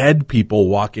dead people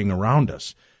walking around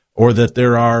us, or that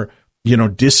there are,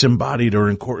 disembodied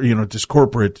or,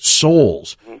 discorporate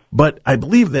souls. But I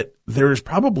believe that there is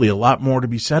probably a lot more to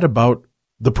be said about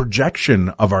the projection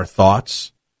of our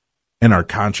thoughts and our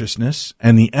consciousness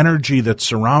and the energy that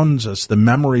surrounds us, the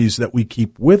memories that we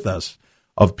keep with us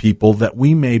of people that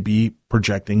we may be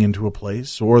projecting into a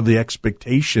place, or the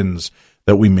expectations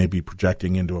that we may be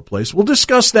projecting into a place. We'll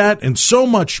discuss that and so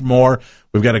much more.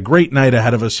 We've got a great night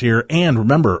ahead of us here. And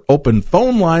remember, open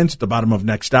phone lines at the bottom of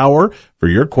next hour for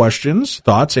your questions,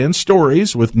 thoughts, and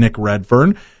stories with Nick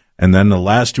Redfern. And then the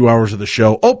last 2 hours of the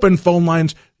show, open phone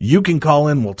lines. You can call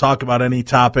in. We'll talk about any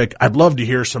topic. I'd love to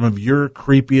hear some of your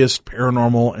creepiest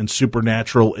paranormal and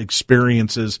supernatural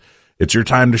experiences. It's your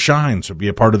time to shine, so be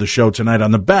a part of the show tonight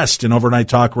on the best in overnight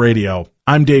talk radio.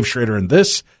 I'm Dave Schrader, and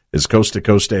this is Coast to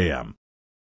Coast AM.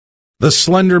 The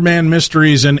Slenderman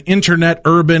Mysteries, an internet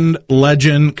urban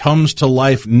legend, comes to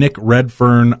life. Nick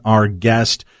Redfern, our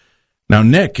guest. Now,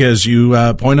 Nick, as you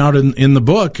point out in the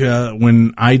book,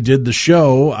 when I did the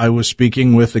show, I was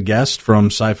speaking with a guest from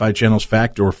Sci-Fi Channel's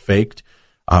Fact or Faked,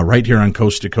 right here on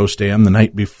Coast to Coast AM, the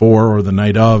night before or the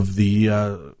night of the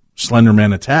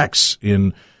Slenderman attacks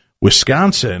in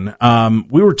Wisconsin.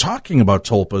 We were talking about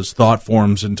tulpas, thought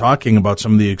forms, and talking about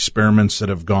some of the experiments that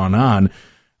have gone on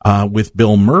with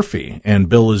Bill Murphy. And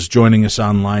Bill is joining us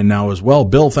online now as well.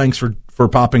 Bill, thanks for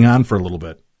popping on for a little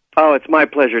bit. Oh, it's my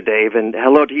pleasure, Dave, and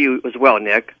hello to you as well,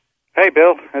 Nick. Hey,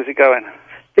 Bill. How's it going?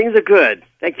 Things are good.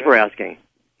 Thank you for asking.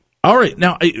 All right.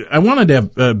 Now, I wanted to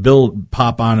have Bill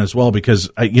pop on as well because,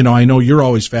 I know you're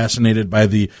always fascinated by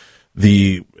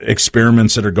the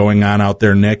experiments that are going on out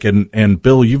there, Nick. And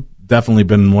Bill, you've definitely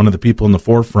been one of the people in the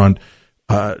forefront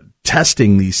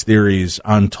testing these theories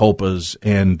on tulpas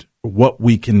and what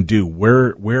we can do.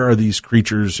 Where are these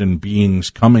creatures and beings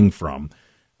coming from?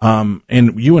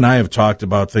 And you and I have talked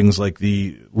about things like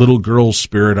the little girl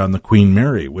spirit on the Queen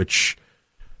Mary, which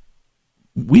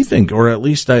we think, or at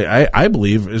least I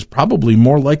believe, is probably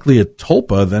more likely a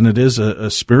tulpa than it is a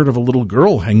spirit of a little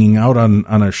girl hanging out on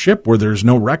a ship where there's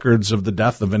no records of the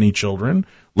death of any children,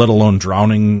 let alone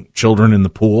drowning children in the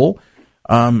pool.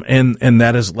 And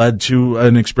that has led to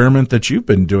an experiment that you've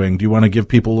been doing. Do you want to give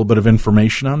people a little bit of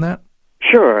information on that?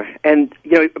 Sure. And,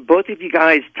 both of you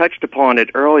guys touched upon it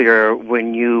earlier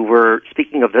when you were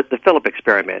speaking of the Philip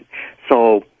experiment.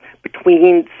 So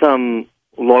between some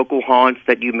local haunts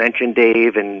that you mentioned,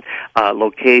 Dave, and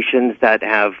locations that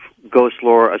have ghost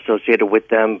lore associated with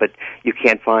them, but you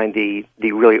can't find the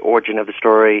really origin of the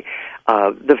story,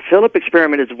 the Philip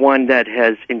experiment is one that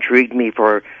has intrigued me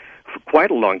for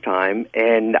quite a long time,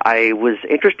 and I was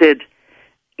interested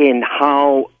in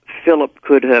how Philip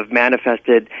could have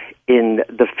manifested in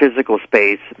the physical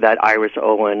space that Iris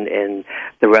Owen and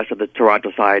the rest of the Toronto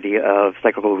Society of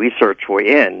Psychical Research were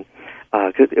in.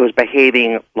 'Cause it was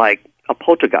behaving like a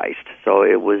poltergeist, so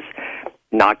it was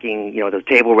knocking, the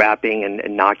table rapping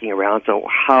and knocking around. So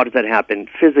how does that happen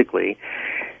physically?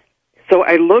 So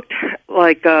I looked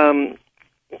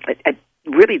at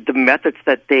really the methods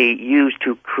that they used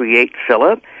to create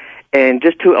Philip. And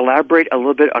just to elaborate a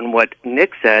little bit on what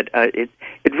Nick said, it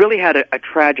really had a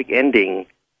tragic ending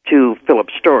to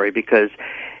Philip's story because,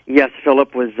 yes,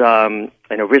 Philip was an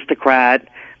aristocrat,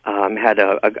 had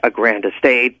a grand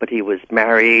estate, but he was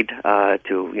married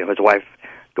to his wife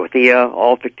Dorothea,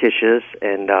 all fictitious,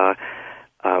 and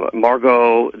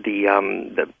Margot,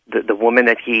 the woman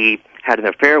that he had an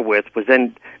affair with, was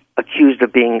then accused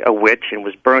of being a witch and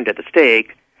was burned at the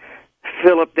stake.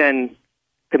 Philip then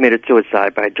committed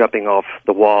suicide by jumping off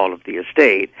the wall of the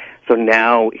estate. So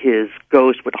now his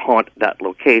ghost would haunt that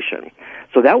location.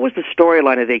 So that was the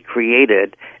storyline that they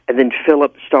created, and then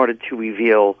Philip started to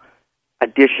reveal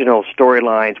additional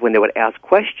storylines when they would ask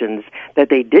questions that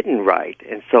they didn't write.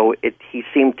 And so he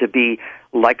seemed to be,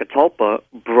 like a tulpa,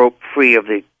 broke free of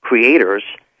the creators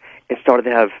and started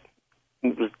to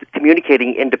was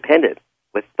communicating independent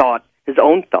with thought, his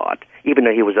own thought, even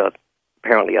though he was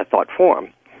apparently a thought form.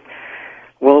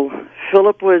 Well,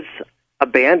 Philip was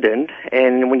abandoned,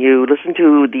 and when you listen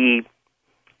to the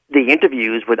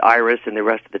interviews with Iris and the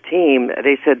rest of the team,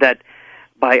 they said that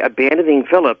by abandoning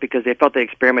Philip, because they felt the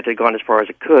experiment had gone as far as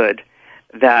it could,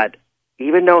 that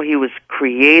even though he was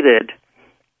created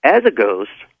as a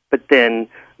ghost, but then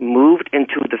moved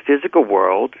into the physical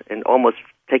world and almost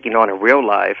taking on a real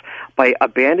life, by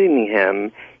abandoning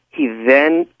him, he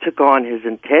then took on his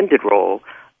intended role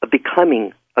of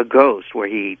becoming a ghost, where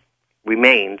he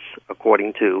remains,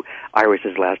 according to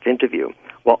Iris's last interview.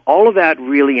 Well, all of that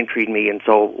really intrigued me, and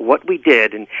so what we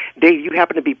did, and Dave, you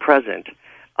happened to be present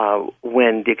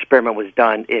when the experiment was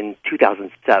done in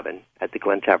 2007 at the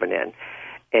Glen Tavern Inn,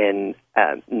 and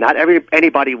not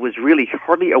anybody was really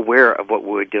hardly aware of what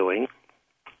we were doing.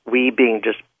 We, being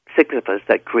just six of us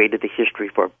that created the history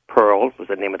for Pearl, was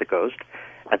the name of the ghost,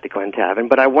 at the Glen Tavern,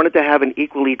 but I wanted to have an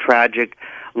equally tragic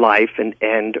life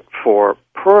and for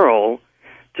Pearl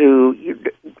to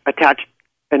attach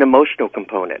an emotional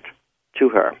component to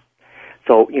her.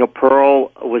 So,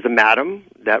 Pearl was a madam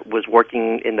that was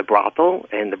working in the brothel,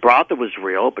 and the brothel was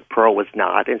real, but Pearl was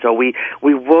not. And so we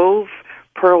wove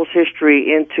Pearl's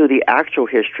history into the actual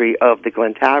history of the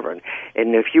Glen Tavern.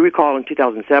 And if you recall, in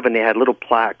 2007, they had little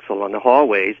plaques along the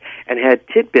hallways and had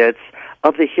tidbits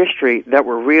of the history that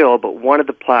were real, but one of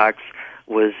the plaques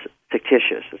was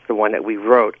fictitious. It's the one that we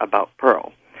wrote about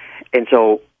Pearl. And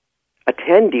so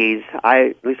attendees,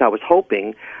 at least I was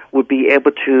hoping, would be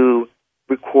able to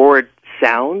record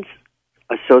sounds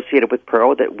associated with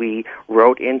Pearl that we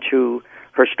wrote into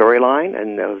her storyline,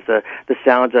 and those the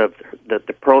sounds of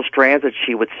the pearl strands that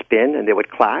she would spin and they would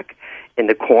clack, and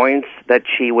the coins that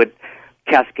she would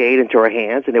cascade into her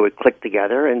hands and they would click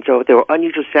together. And so if there were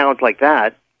unusual sounds like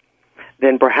that,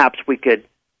 then perhaps we could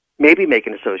maybe make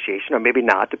an association, or maybe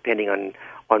not, depending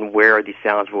on where these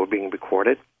sounds were being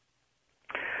recorded.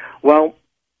 Well,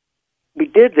 we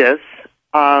did this.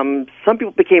 Some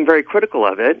people became very critical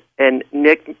of it, and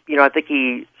Nick, I think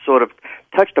he sort of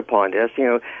touched upon this.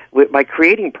 By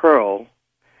creating Pearl,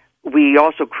 we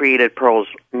also created Pearl's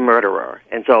murderer,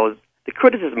 and so the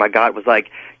criticism I got was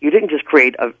like, you didn't just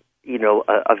create a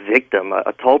victim,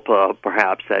 a tulpa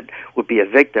perhaps that would be a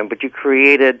victim, but you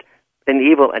created an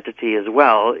evil entity as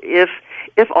well. If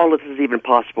all of this is even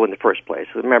possible in the first place,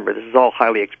 remember this is all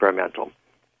highly experimental.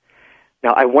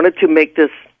 Now, I wanted to make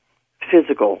this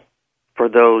physical for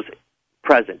those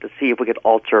present to see if we could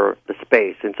alter the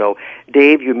space. And so,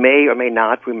 Dave, you may or may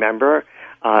not remember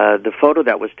the photo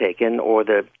that was taken, or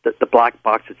the black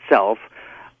box itself,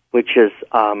 which is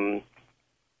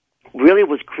really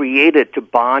was created to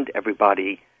bond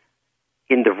everybody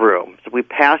in the room. So we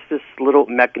passed this little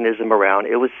mechanism around.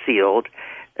 It was sealed.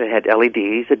 It had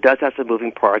LEDs. It does have some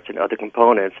moving parts and other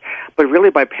components. But really,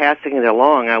 by passing it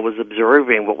along, I was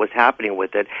observing what was happening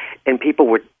with it, and people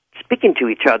were speaking to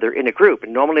each other in a group.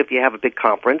 And normally if you have a big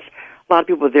conference, a lot of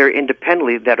people are there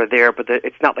independently that are there, but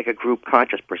it's not like a group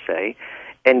conscious per se.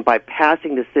 And by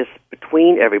passing this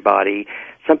between everybody,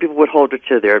 some people would hold it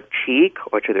to their cheek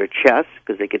or to their chest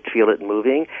because they could feel it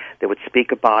moving. They would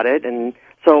speak about it. And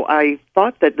so I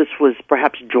thought that this was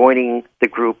perhaps joining the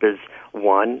group as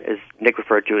one, as Nick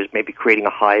referred to as maybe creating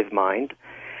a hive mind.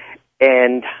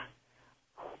 And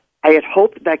I had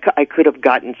hoped that I could have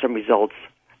gotten some results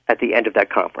at the end of that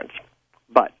conference.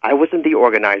 But I wasn't the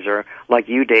organizer. Like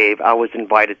you, Dave, I was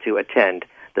invited to attend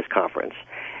this conference.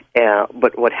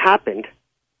 But what happened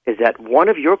is that one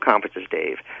of your conferences,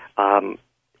 Dave,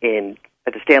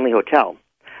 at the Stanley Hotel,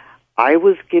 I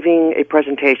was giving a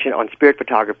presentation on spirit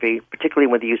photography,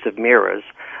 particularly with the use of mirrors,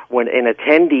 when an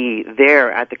attendee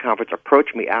there at the conference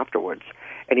approached me afterwards,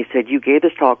 and he said, "You gave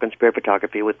this talk on spirit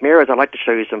photography with mirrors. I'd like to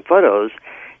show you some photos."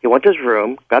 He went to his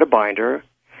room, got a binder,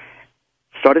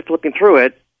 started flipping through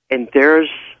it, and there's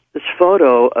this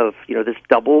photo of, this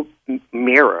double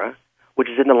mirror, which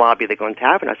is in the lobby of the Glen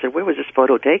Tavern. I said, "Where was this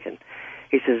photo taken?"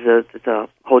 He says, "It's a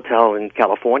hotel in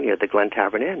California, the Glen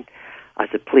Tavern Inn." I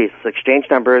said, "Please, let's exchange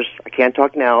numbers. I can't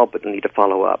talk now, but I need to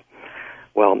follow up."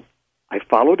 Well, I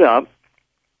followed up,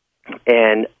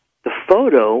 and the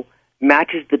photo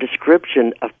matches the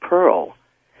description of Pearl.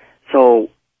 So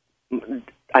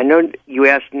I know you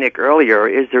asked Nick earlier,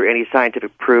 is there any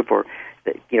scientific proof or,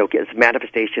 is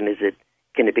manifestation,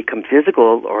 can it become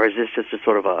physical, or is this just a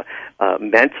sort of a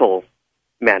mental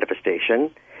manifestation?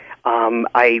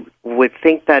 I would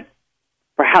think that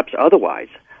perhaps otherwise,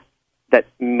 that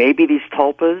maybe these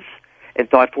tulpas and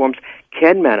thought forms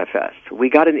can manifest. We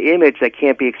got an image that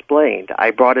can't be explained.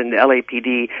 I brought in the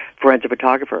LAPD forensic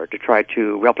photographer to try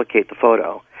to replicate the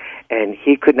photo, and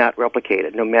he could not replicate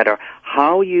it. No matter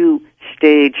how you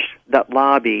stage that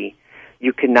lobby,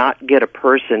 you cannot get a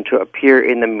person to appear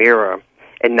in the mirror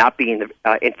and not be in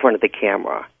front of the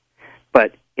camera.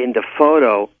 But in the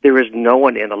photo, there is no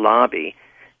one in the lobby.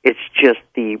 It's just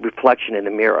the reflection in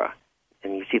the mirror,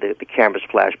 and you see the cameras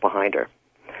flash behind her.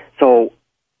 So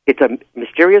it's a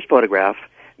mysterious photograph,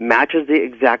 matches the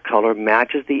exact color,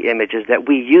 matches the images that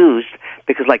we used,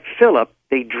 because like Philip,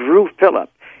 they drew Philip.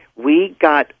 We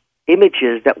got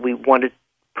images that we wanted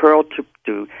Pearl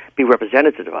to be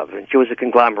representative of, and she was a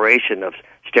conglomeration of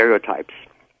stereotypes.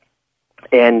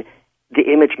 And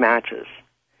the image matches.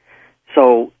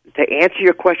 So to answer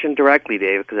your question directly,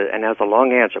 Dave, and that's a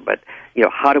long answer, but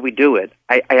how do we do it?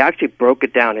 I actually broke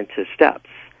it down into steps,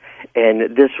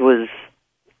 and this was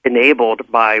enabled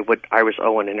by what Iris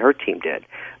Owen and her team did.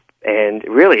 And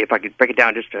really, if I could break it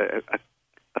down just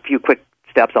a few quick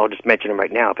steps, I'll just mention them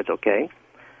right now, if it's okay.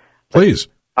 Please.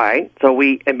 All right. So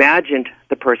we imagined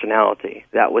the personality.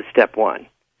 That was step one.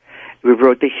 We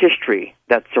wrote the history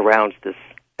that surrounds this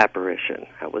apparition.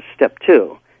 That was step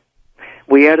two.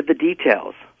 We added the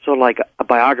details, so like a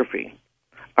biography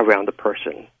around the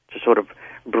person to sort of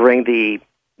bring the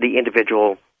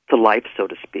individual to life, so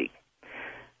to speak.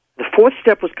 The fourth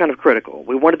step was kind of critical.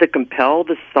 We wanted to compel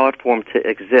this thought form to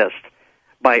exist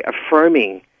by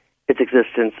affirming its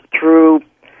existence through,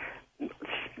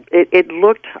 it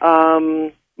looked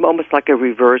almost like a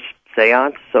reverse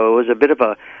seance, so it was a bit of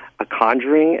a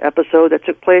conjuring episode that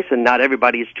took place, and not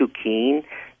everybody is too keen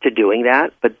to doing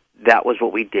that, but that was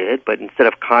what we did. But instead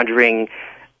of conjuring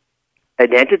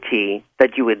an entity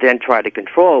that you would then try to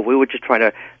control, we were just trying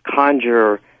to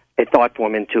conjure a thought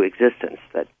form into existence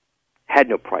that had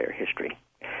no prior history.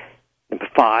 Number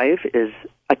 5 is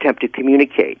attempt to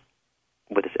communicate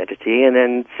with this entity, and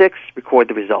then 6, record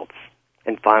the results,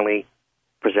 and finally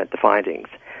present the findings.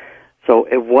 So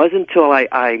it wasn't until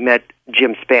I met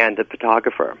Jim Spann, the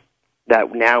photographer,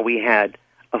 that now we had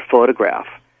a photograph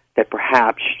that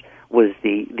perhaps was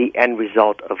the end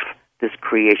result of this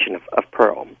creation of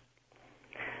Pearl.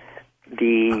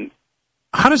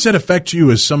 How does that affect you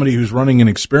as somebody who's running an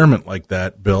experiment like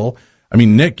that, Bill? I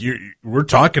mean, Nick, we're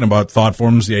talking about thought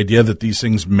forms, the idea that these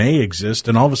things may exist,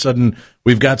 and all of a sudden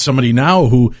we've got somebody now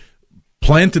who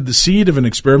planted the seed of an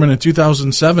experiment in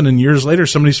 2007, and years later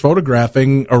somebody's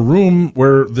photographing a room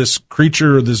where this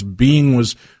creature, this being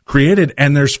was created,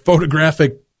 and there's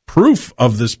photographic proof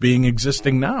of this being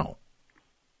existing now.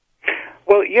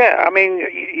 Well, yeah, I mean,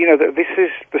 this is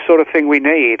the sort of thing we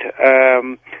need,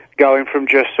 going from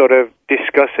just sort of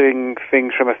discussing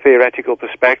things from a theoretical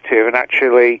perspective and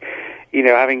actually,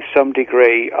 having some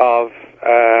degree of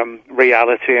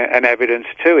reality and evidence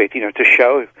to it, to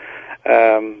show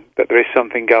that there is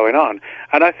something going on.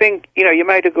 And I think, you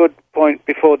made a good point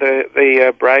before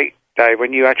the break, Dave,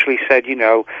 when you actually said,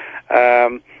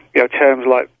 terms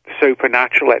like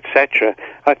supernatural, etc.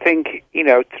 I think,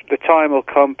 the time will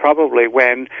come probably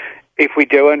when if we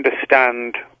do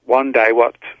understand one day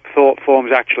what thought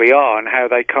forms actually are and how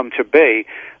they come to be,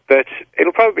 that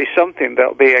it'll probably be something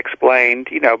that'll be explained,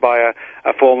 by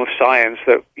a form of science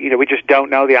that, we just don't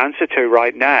know the answer to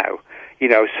right now.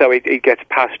 So it gets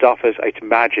passed off as it's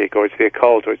magic, or it's the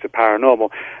occult, or it's the paranormal.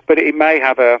 But it may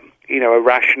have a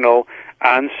rational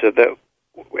answer that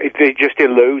it just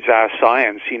eludes our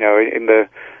science, in the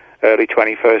early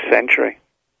 21st century.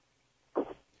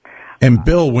 And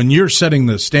Bill, when you're setting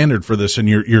the standard for this and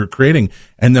you're creating,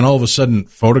 and then all of a sudden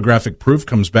photographic proof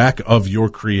comes back of your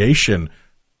creation,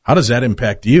 how does that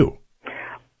impact you?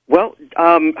 Well,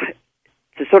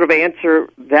 to sort of answer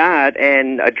that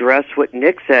and address what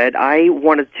Nick said, I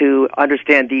wanted to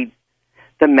understand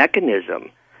the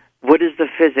mechanism. What is the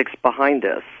physics behind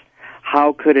this?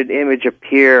 How could an image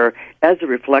appear as a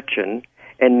reflection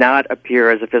and not appear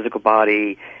as a physical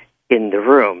body in the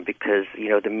room? Because,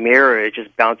 the mirror is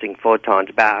just bouncing photons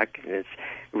back and it's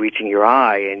reaching your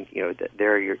eye, and,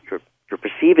 there you're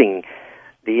perceiving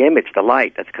the image, the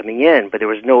light that's coming in, but there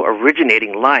was no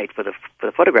originating light for the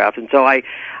photograph. And so I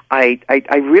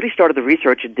really started the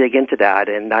research to dig into that,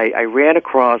 and I ran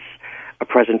across a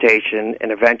presentation,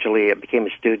 and eventually I became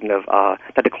a student of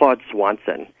Dr. Claude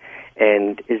Swanson,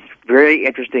 and is a very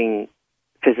interesting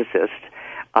physicist.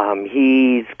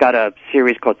 He's got a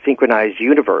series called Synchronized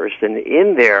Universe, and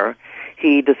in there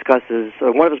he discusses,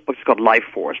 one of his books is called Life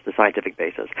Force, The Scientific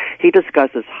Basis. He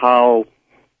discusses how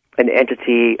an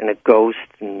entity and a ghost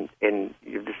and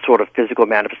this sort of physical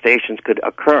manifestations could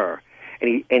occur.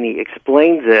 And he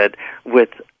explains it with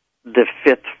the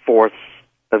fifth force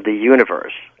of the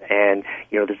universe. And,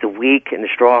 there's the weak and the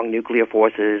strong nuclear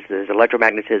forces, there's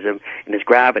electromagnetism, and there's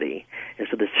gravity. And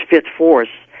so this fifth force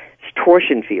is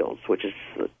torsion fields, which is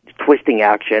twisting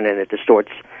action, and it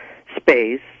distorts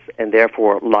space and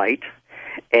therefore light.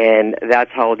 And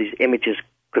that's how these images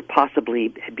could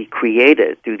possibly be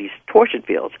created through these torsion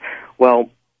fields. Well,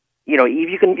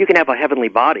 you can have a heavenly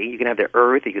body, you can have the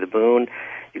Earth, you can have the moon,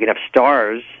 you can have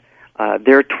stars.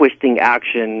 Their twisting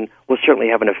action will certainly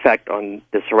have an effect on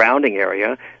the surrounding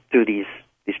area through these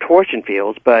torsion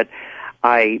fields. But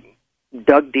I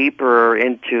dug deeper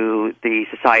into the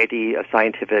Society of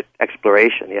Scientific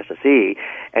Exploration, the SSE,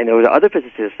 and there were other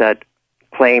physicists that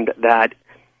claimed that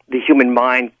the human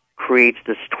mind creates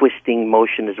this twisting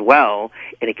motion as well,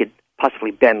 and it could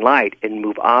possibly bend light and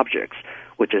move objects,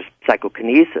 which is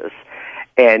psychokinesis.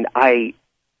 And I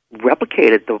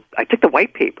took the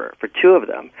white paper for two of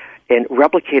them and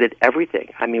replicated everything.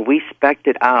 I mean, we spec'd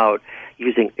it out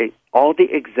using all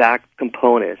the exact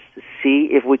components to see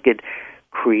if we could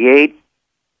create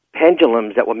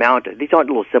pendulums that were mounted. These aren't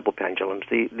little simple pendulums.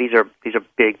 These are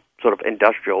big, sort of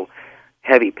industrial,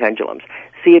 heavy pendulums.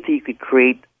 See if you could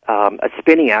create a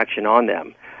spinning action on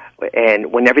them,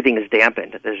 and when everything is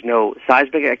dampened, there's no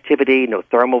seismic activity, no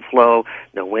thermal flow,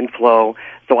 no wind flow.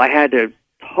 So I had to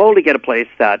totally get a place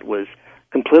that was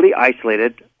completely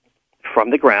isolated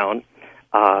from the ground,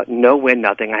 no wind,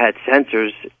 nothing. I had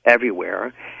sensors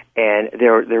everywhere, and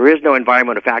there is no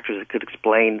environmental factors that could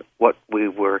explain what we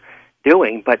were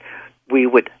doing, but we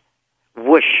would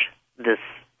whoosh this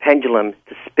pendulum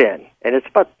to spin, and it's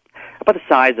about the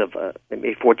size of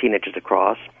maybe 14 inches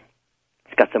across.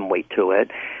 It's got some weight to it.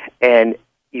 And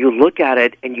you look at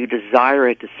it and you desire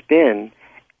it to spin,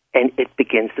 and it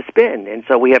begins to spin. And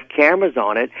so we have cameras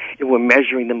on it, and we're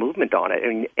measuring the movement on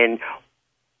it. And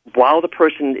while the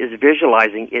person is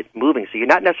visualizing it moving, so you're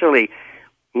not necessarily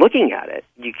looking at it.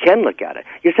 You can look at it.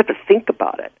 You just have to think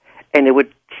about it, and it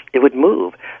would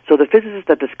move. So the physicist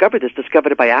that discovered this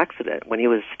discovered it by accident when he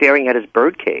was staring at his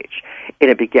bird cage, and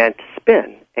it began to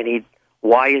spin. And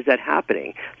why is that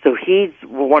happening? So he's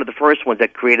one of the first ones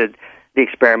that created the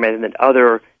experiment, and then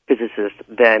other physicists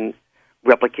then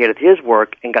replicated his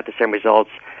work and got the same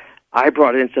results. I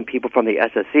brought in some people from the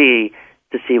SSE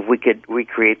to see if we could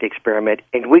recreate the experiment,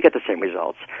 and we got the same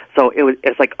results. So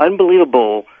it's like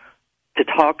unbelievable to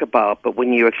talk about, but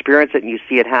when you experience it and you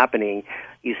see it happening,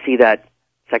 you see that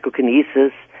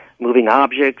psychokinesis, moving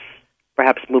objects,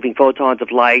 perhaps moving photons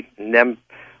of light, and them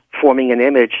forming an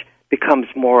image becomes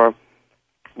more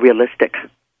realistic.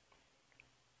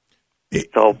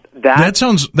 So that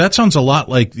sounds a lot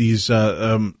like these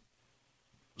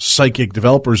psychic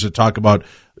developers that talk about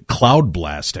cloud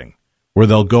blasting, where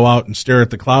they'll go out and stare at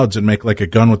the clouds and make like a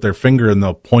gun with their finger, and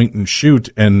they'll point and shoot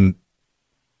and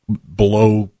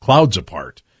blow clouds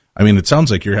apart. I mean, it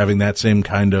sounds like you're having that same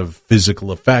kind of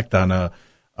physical effect on on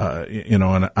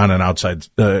an outside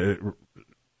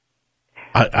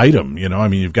item. I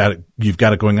mean, you've got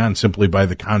it going on simply by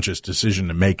the conscious decision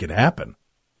to make it happen.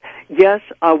 Yes,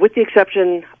 with the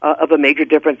exception of a major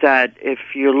difference that if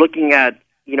you're looking at,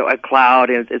 a cloud,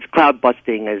 and it's cloud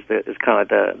busting is kind of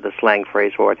the slang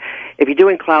phrase for it. If you're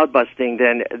doing cloud busting,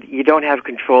 then you don't have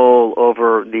control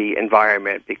over the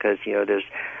environment because there's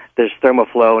thermal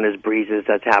flow and there's breezes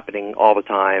that's happening all the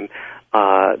time.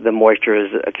 The moisture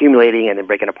is accumulating and then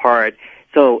breaking apart.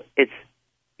 So if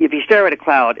you stare at a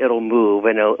cloud, it'll move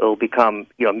and it'll become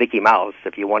Mickey Mouse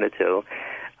if you wanted to,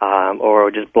 or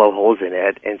just blow holes in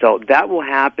it. And so that will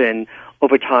happen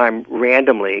over time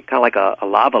randomly, kind of like a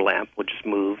lava lamp will just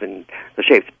move in the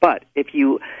shapes. But if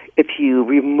you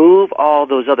remove all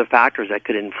those other factors that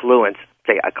could influence,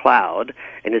 say, a cloud,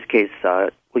 in this case,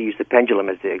 we'll use the pendulum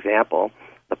as the example,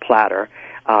 the platter,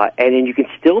 and then you can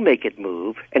still make it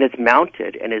move, and it's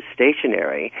mounted and it's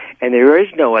stationary, and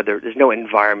there's no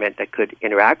environment that could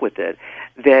interact with it,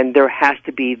 then there has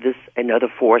to be another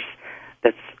force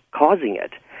that's causing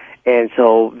it. And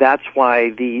so that's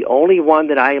why the only one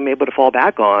that I am able to fall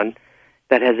back on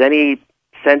that has any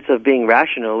sense of being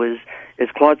rational is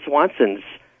Claude Swanson's.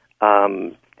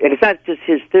 And it's not just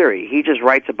his theory. He just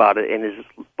writes about it in his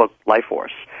book, Life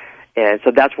Force. And so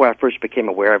that's where I first became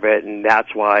aware of it, and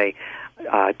that's why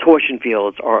torsion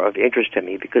fields are of interest to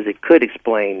me, because it could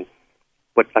explain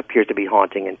what appears to be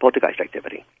haunting and poltergeist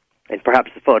activity, and perhaps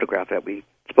the photograph that we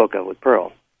spoke of with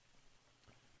Pearl.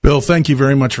 Bill, thank you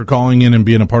very much for calling in and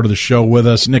being a part of the show with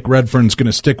us. Nick Redfern's going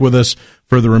to stick with us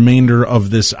for the remainder of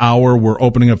this hour. We're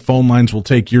opening up phone lines. We'll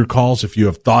take your calls. If you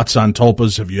have thoughts on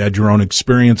tulpas, have you had your own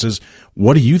experiences?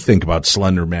 What do you think about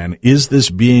Slenderman? Is this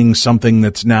being something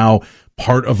that's now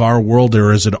part of our world,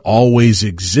 or has it always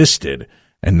existed?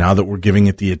 And now that we're giving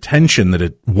it the attention that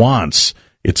it wants,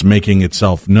 it's making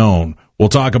itself known. We'll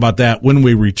talk about that when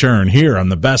we return here on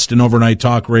the best in overnight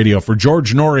talk radio. For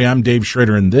George Norrie, I'm Dave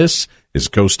Schrader, and this is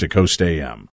Coast to Coast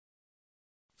AM.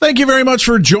 Thank you very much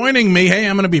for joining me. Hey,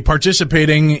 I'm going to be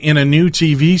participating in a new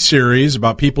TV series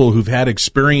about people who've had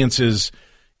experiences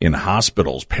in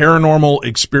hospitals, paranormal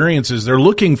experiences. They're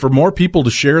looking for more people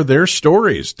to share their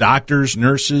stories. Doctors,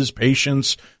 nurses,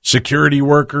 patients, security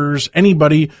workers,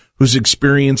 anybody who's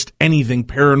experienced anything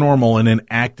paranormal in an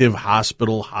active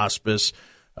hospital, hospice,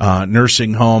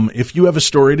 nursing home. If you have a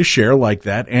story to share like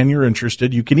that and you're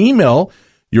interested, you can email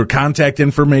your contact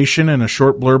information and a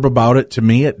short blurb about it to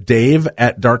me at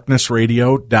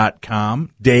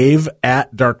dave@darknessradio.com,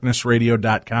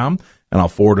 dave@darknessradio.com, and I'll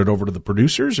forward it over to the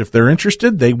producers. If they're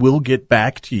interested, they will get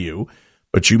back to you,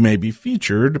 but you may be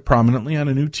featured prominently on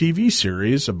a new TV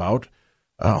series about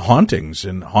hauntings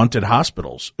in haunted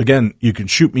hospitals. Again, you can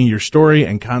shoot me your story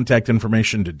and contact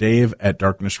information to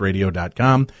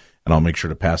dave@darknessradio.com, and I'll make sure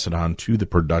to pass it on to the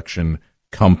production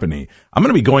company. I'm going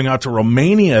to be going out to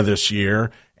Romania this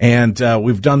year, and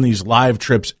we've done these live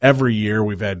trips every year.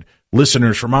 We've had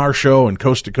listeners from our show and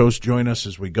Coast to Coast join us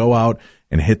as we go out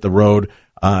and hit the road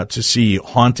to see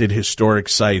haunted historic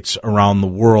sites around the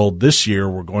world. This year,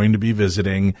 we're going to be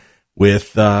visiting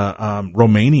with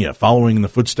Romania, following in the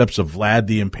footsteps of Vlad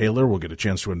the Impaler. We'll get a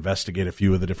chance to investigate a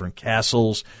few of the different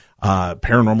castles,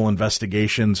 paranormal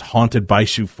investigations, haunted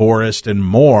Baisu Forest, and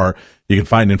more. You can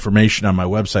find information on my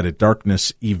website at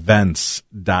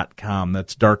darknessevents.com.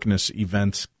 That's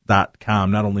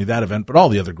darknessevents.com. Not only that event, but all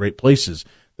the other great places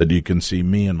that you can see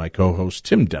me and my co-host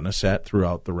Tim Dennis at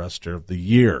throughout the rest of the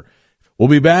year. We'll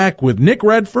be back with Nick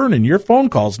Redfern and your phone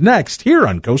calls next here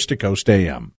on Coast to Coast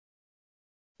AM.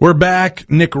 We're back.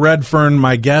 Nick Redfern,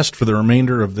 my guest for the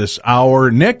remainder of this hour.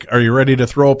 Nick, are you ready to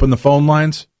throw open the phone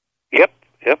lines? Yep.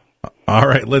 All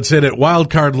right, let's hit it.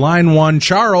 Wildcard line 1,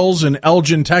 Charles in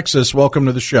Elgin, Texas. Welcome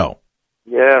to the show.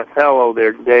 Yes, hello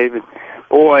there, David.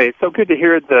 Boy, it's so good to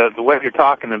hear the way you're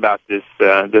talking about this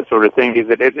sort of thing.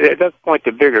 It does point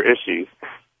to bigger issues.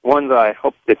 Ones I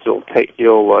hope that you'll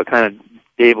kind of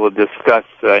be able to discuss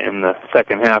in the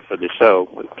second half of the show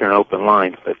with turn open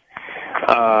lines. But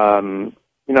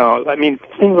it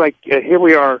seems like here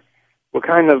we are. We're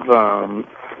kind of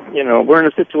we're in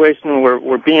a situation where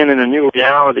we're being in a new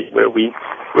reality where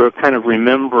we're kind of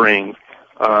remembering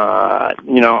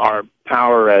our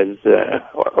power as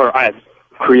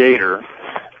creator,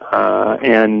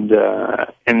 and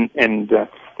it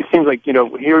seems like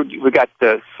here we got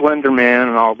the Slenderman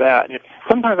and all that. And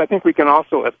sometimes I think we can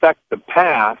also affect the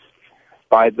past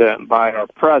by our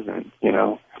present,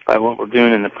 by what we're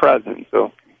doing in the present.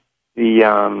 So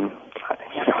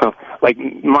like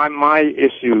my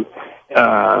issue,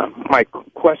 my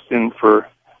question for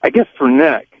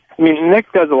Nick. I mean,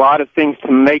 Nick does a lot of things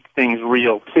to make things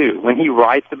real too. When he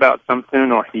writes about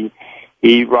something, or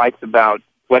he writes about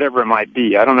whatever it might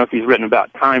be. I don't know if he's written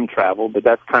about time travel, but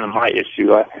that's kind of my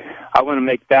issue. I want to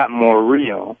make that more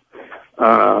real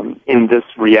in this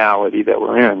reality that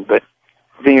we're in. But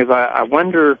the thing is, I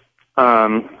wonder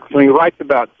when he writes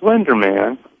about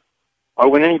Slenderman, or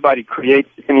when anybody creates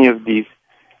any of these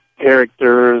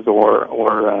characters, or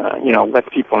lets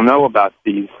people know about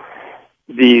these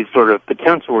sort of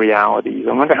potential realities,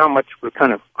 I wonder how much we're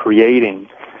kind of creating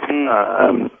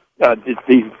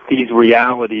these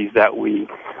realities that we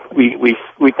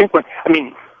think we're. I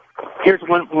mean, here's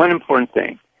one important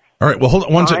thing. All right. Well, hold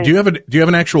on one second. Do you have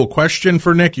an actual question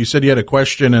for Nick? You said you had a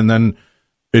question, and then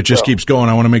it just keeps going.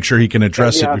 I want to make sure he can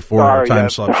address it before our time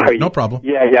slot. No problem.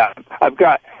 Yeah.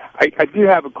 I do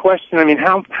have a question. I mean,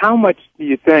 how much do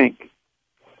you think?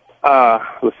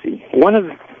 Let's see.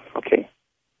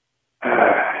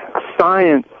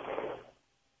 Science.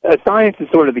 Science is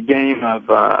sort of the game of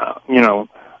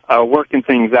working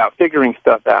things out, figuring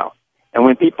stuff out. And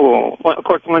when people, of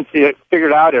course, once you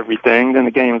figured out everything, then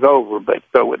the game's over. But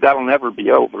so that'll never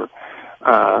be over.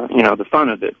 The fun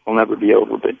of it will never be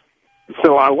over. But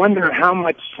so I wonder how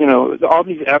much, all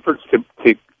these efforts to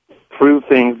prove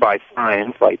things by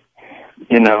science, like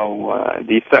the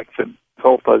effects of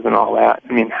tulpas and all that.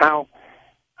 I mean, how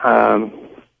have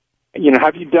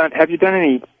you done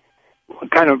any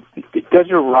kind of? Does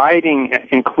your writing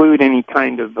include any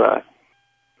kind of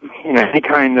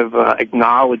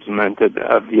acknowledgement of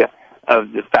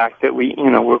the fact that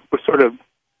we're sort of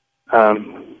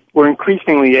we're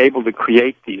increasingly able to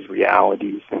create these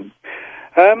realities? And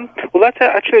well, that's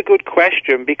actually a good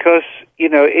question, because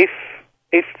if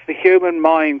the human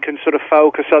mind can sort of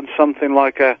focus on something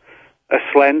like a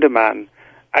Slenderman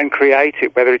and create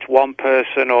it, whether it's one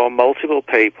person or multiple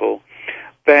people,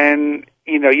 then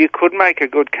you could make a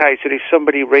good case that if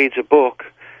somebody reads a book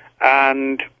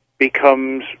and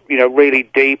becomes, really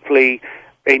deeply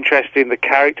interested in the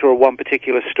character of one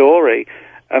particular story,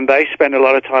 and they spend a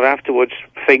lot of time afterwards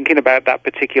thinking about that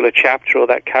particular chapter or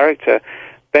that character,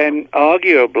 then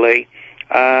arguably,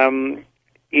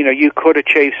 you could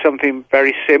achieve something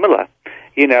very similar.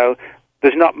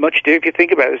 There's not much, if you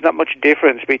think about it, there's not much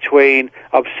difference between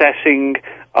obsessing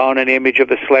on an image of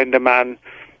the Slender Man,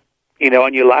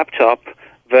 on your laptop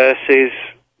versus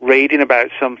reading about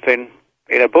something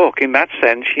in a book. In that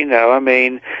sense,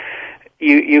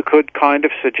 you could kind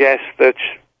of suggest that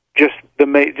just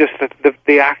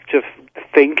the act of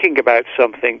thinking about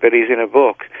something that is in a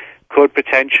book could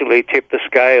potentially tip the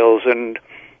scales and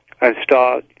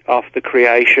start off the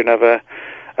creation of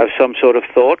some sort of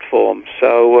thought form.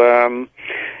 So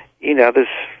there's,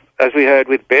 as we heard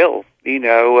with Bill,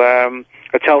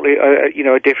 a totally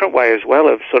a different way as well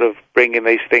of sort of bringing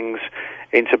these things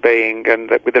into being, and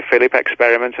with the Philip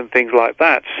experiment and things like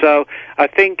that. So I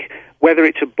think whether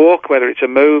it's a book, whether it's a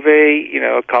movie,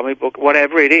 a comic book,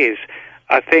 whatever it is,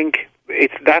 I think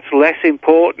that's less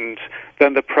important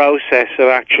than the process of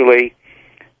actually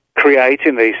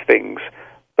creating these things.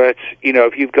 But,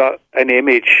 if you've got an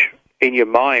image in your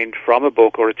mind from a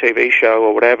book or a TV show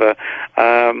or whatever,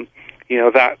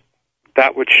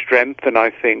 that would strengthen,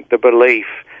 I think, the belief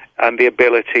and the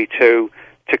ability to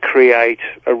create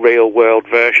a real-world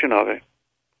version of it.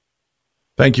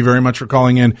 Thank you very much for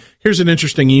calling in. Here's an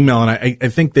interesting email, and I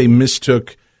think they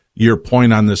mistook your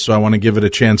point on this, so I want to give it a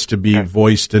chance to be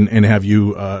voiced and have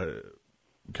you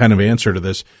kind of answer to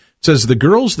this. It says, the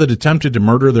girls that attempted to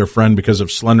murder their friend because of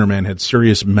Slenderman had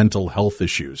serious mental health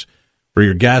issues. For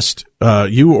your guest,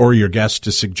 you or your guest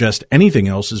to suggest anything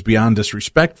else is beyond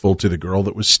disrespectful to the girl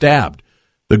that was stabbed.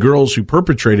 The girls who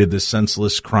perpetrated this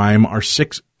senseless crime are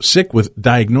sick with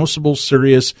diagnosable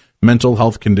serious mental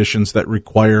health conditions that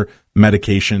require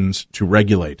medications to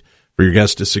regulate. For your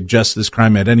guest to suggest this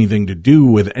crime had anything to do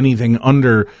with anything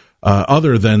other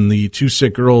than the two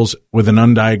sick girls with an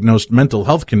undiagnosed mental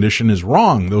health condition is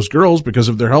wrong. Those girls, because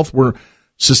of their health, were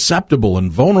susceptible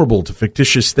and vulnerable to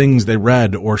fictitious things they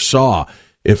read or saw.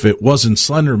 If it wasn't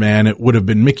Slenderman, it would have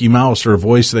been Mickey Mouse or a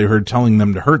voice they heard telling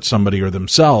them to hurt somebody or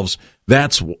themselves.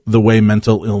 That's the way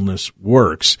mental illness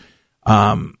works.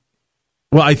 Well,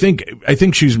 I think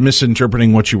she's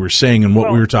misinterpreting what you were saying and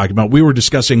what we were talking about. We were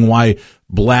discussing why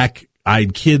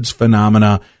black-eyed kids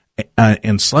phenomena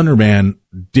and Slenderman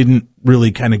didn't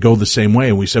really kind of go the same way.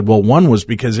 And we said, well, one was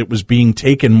because it was being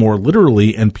taken more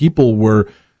literally, and people were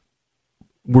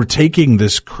taking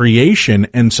this creation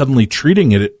and suddenly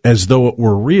treating it as though it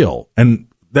were real. And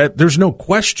that there's no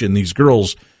question these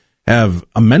girls have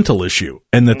a mental issue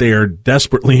and that they are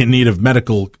desperately in need of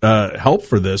medical help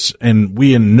for this. And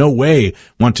we in no way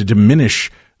want to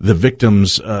diminish the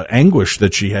victim's anguish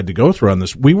that she had to go through on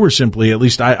this. We were simply, at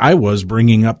least I was,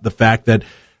 bringing up the fact that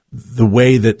the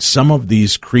way that some of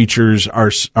these creatures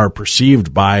are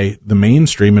perceived by the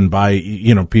mainstream and by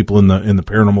people in the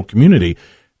paranormal community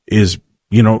is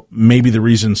maybe the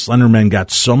reason Slenderman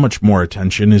got so much more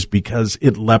attention is because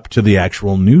it leapt to the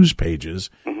actual news pages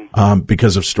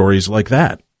because of stories like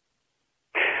that.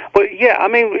 Well, yeah, I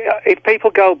mean, if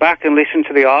people go back and listen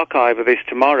to the archive of this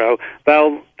tomorrow,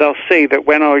 they'll see that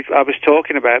when I was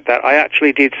talking about that, I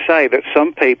actually did say that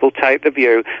some people take the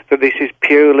view that this is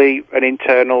purely an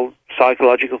internal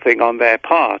psychological thing on their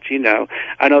part,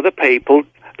 and other people,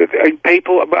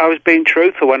 I was being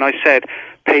truthful when I said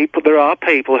there are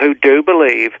people who do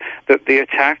believe that the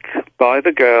attack by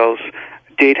the girls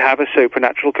did have a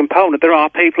supernatural component. There are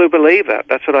people who believe that.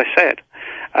 That's what I said.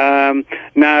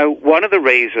 Now, one of the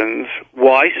reasons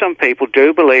why some people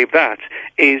do believe that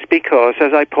is because,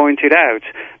 as I pointed out,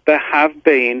 there have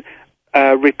been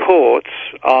reports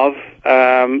of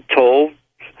tall,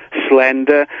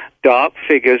 slender, dark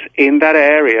figures in that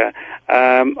area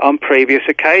on previous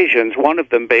occasions. One of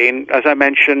them being, as I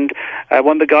mentioned,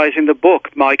 one of the guys in the book,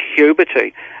 Mike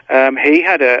Huberty. He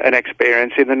had an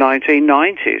experience in the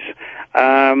 1990s.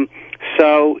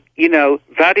 So,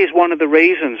 that is one of the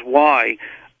reasons why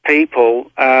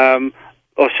people,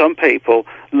 or some people,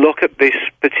 look at this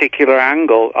particular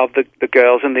angle of the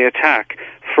girls and the attack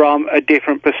from a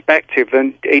different perspective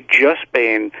than it just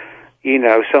being,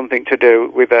 something to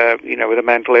do with a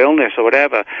mental illness or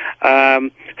whatever.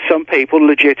 Some people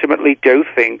legitimately do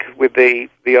think, with the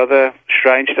other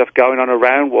strange stuff going on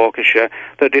around Waukesha,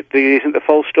 that it isn't the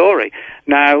full story.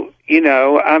 Now,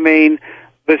 I mean,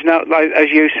 there's no, like, as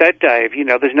you said, Dave,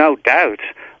 there's no doubt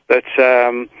that,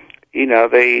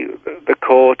 the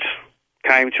court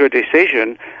came to a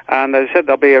decision, and as I said,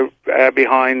 they'll be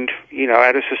behind,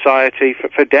 out of society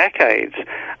for decades.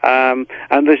 And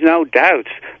there's no doubt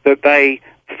that they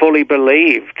fully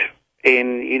believed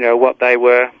in, what they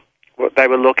were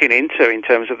looking into in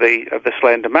terms of the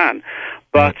Slender Man.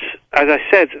 But as I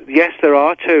said, yes, there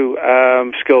are two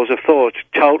schools of thought,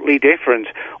 totally different.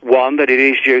 One, that it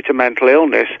is due to mental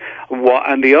illness,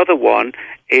 and the other one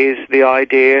is the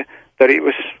idea that it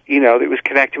was, it was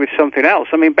connected with something else.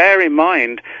 I mean, bear in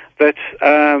mind that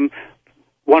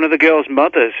one of the girls'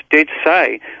 mothers did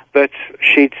say that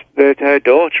her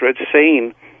daughter had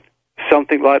seen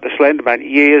something like the Slender Man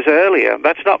years earlier.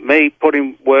 That's not me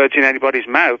putting words in anybody's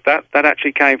mouth. That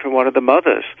actually came from one of the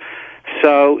mothers.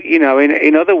 So, in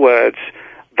other words,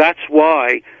 that's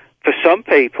why for some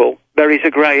people there is a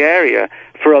grey area.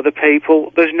 For other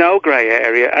people, there's no grey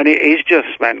area, and it is just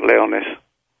mental illness.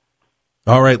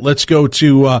 All right, let's go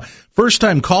to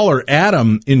first-time caller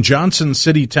Adam in Johnson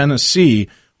City, Tennessee.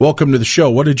 Welcome to the show.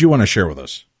 What did you want to share with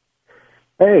us?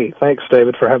 Hey, thanks,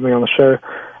 David, for having me on the show.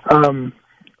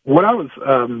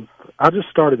 I just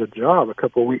started a job a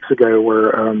couple of weeks ago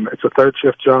where it's a third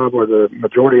shift job where the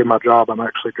majority of my job I'm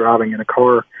actually driving in a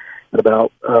car at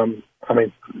about,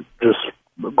 just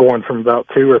going from about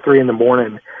 2 or 3 in the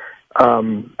morning.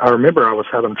 I remember I was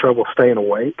having trouble staying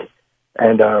awake,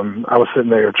 and I was sitting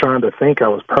there trying to think. I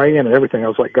was praying and everything. I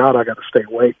was like, God, I got to stay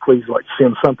awake. Please,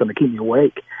 send something to keep me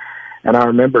awake. And I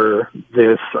remember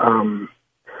this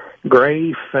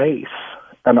gray face,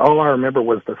 and all I remember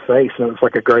was the face, and it was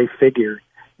like a gray figure,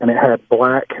 and it had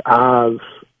black eyes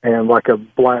and like a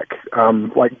black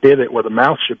divot where the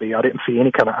mouth should be. I didn't see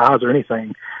any kind of eyes or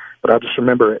anything, but I just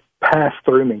remember it passed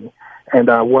through me, and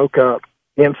I woke up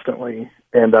instantly,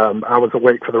 and I was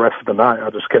awake for the rest of the night. I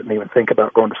just couldn't even think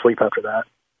about going to sleep after that.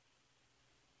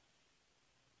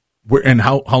 And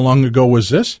how long ago was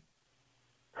this?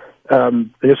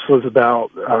 This was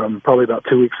about probably about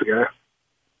 2 weeks ago.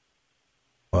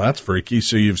 Well, that's freaky.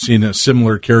 So you've seen a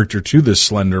similar character to this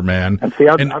Slender Man. And see,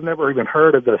 I've never even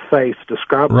heard of the face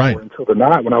described before until the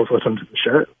night when I was listening to the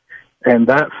show. And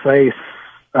that face,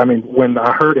 when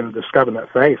I heard him describing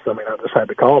that face, I just had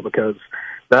to call because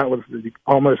that was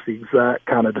almost the exact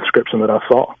kind of description that I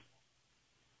saw.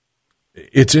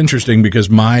 It's interesting because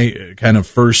my kind of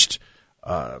first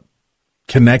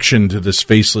connection to this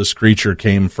faceless creature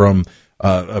came from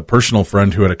a personal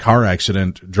friend who had a car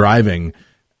accident driving,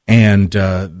 and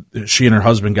she and her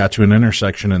husband got to an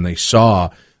intersection, and they saw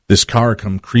this car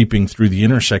come creeping through the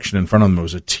intersection in front of them. It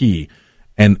was a T,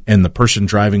 and the person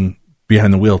driving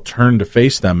behind the wheel turned to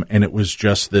face them, and it was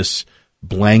just this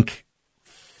blank,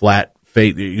 flat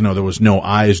face. There was no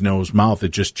eyes, nose, mouth.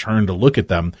 It just turned to look at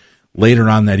them. Later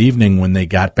on that evening, when they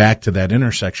got back to that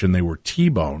intersection, they were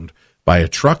T-boned by a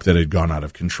truck that had gone out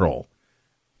of control.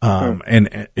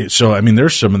 And so,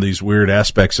 there's some of these weird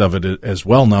aspects of it as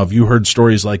well. Now, have you heard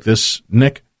stories like this,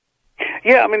 Nick?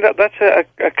 Yeah, that's a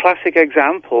classic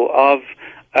example of,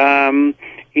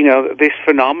 this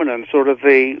phenomenon, sort of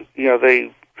the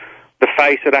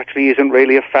face that actually isn't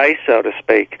really a face, so to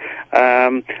speak.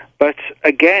 But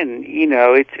again,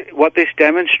 what this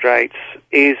demonstrates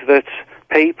is that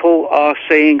people are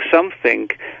seeing something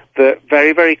that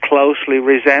very, very closely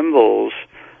resembles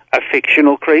a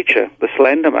fictional creature, the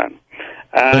Slenderman.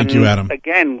 Thank you, Adam.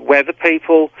 Again, whether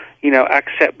people,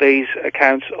 accept these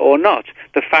accounts or not,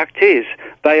 the fact is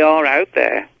they are out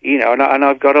there, and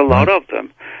I've got a lot of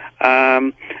them.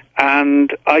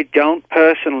 And I don't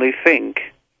personally think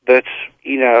that,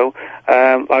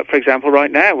 like, for example,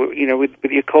 right now, with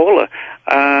your caller,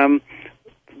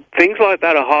 things like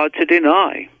that are hard to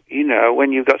deny.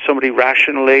 When you've got somebody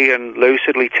rationally and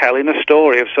lucidly telling a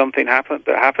story of something that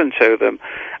happened to them,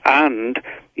 and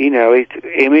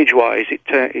image-wise, it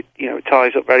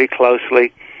ties up very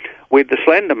closely with the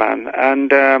Slenderman.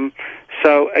 And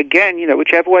so again,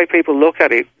 whichever way people look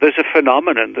at it, there's a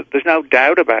phenomenon. There's no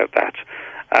doubt about that,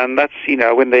 and that's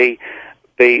when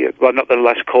well, not the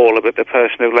last caller, but the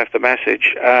person who left the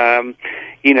message.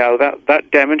 That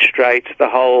demonstrates the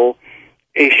whole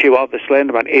issue of the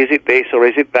Slenderman. Is it this, or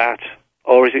is it that,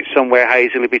 or is it somewhere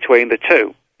hazily between the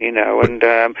two? And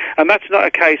that's not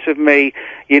a case of me,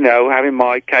 having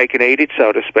my cake and eat it,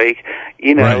 so to speak.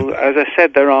 Right. As I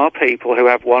said, there are people who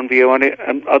have one view on it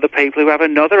and other people who have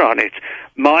another on it.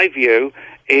 My view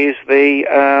is the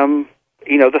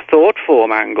thought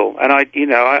form angle, and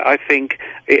I think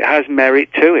it has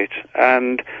merit to it.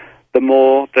 And the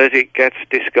more that it gets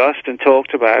discussed and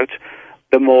talked about,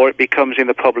 the more it becomes in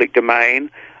the public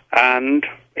domain, and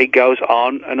it goes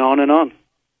on and on and on.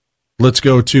 Let's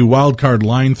go to wildcard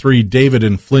line 3, David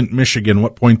in Flint, Michigan.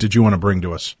 What point did you want to bring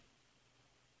to us?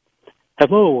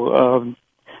 Hello.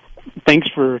 Thanks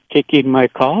for taking my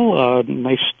call.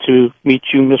 Nice to meet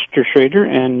you, Mr. Schrader,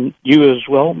 and you as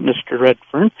well, Mr.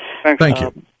 Redfern. Thank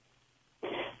you.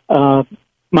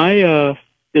 My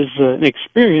an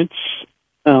experience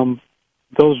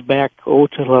goes back to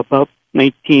about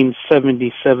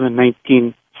 1977,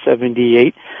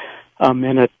 1978.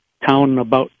 In a town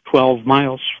about 12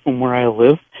 miles from where I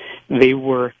live. They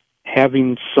were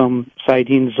having some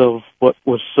sightings of what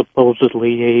was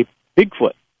supposedly a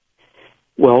Bigfoot.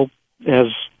 Well, as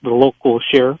the local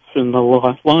sheriff and the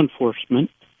law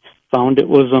enforcement found, it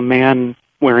was a man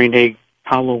wearing a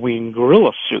Halloween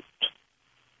gorilla suit.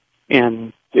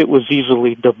 And it was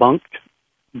easily debunked,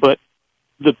 but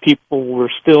the people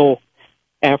were still,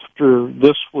 after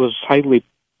this was highly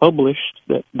published,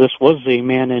 that this was a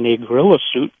man in a gorilla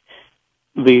suit,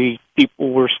 the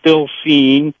people were still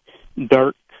seeing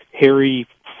dark, hairy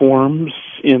forms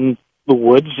in the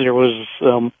woods. There was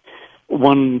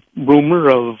one rumor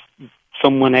of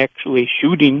someone actually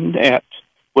shooting at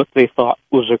what they thought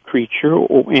was a creature,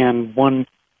 and one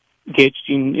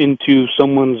getting into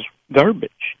someone's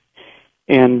garbage.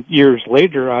 And years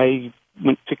later, I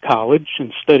went to college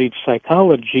and studied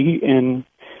psychology and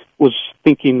was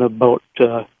thinking about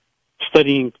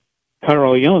studying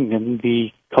Carl Jung and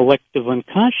the collective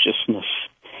unconsciousness.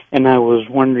 And I was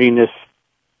wondering if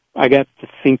I got to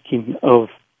thinking of,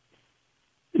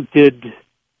 did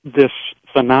this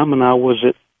phenomena, was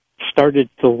it started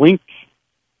to link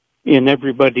in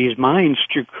everybody's minds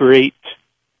to create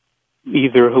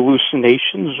either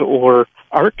hallucinations or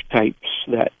archetypes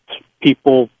that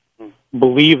people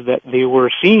believe that they were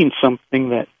seeing something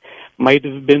that might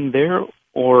have been there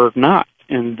or not.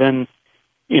 And then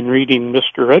in reading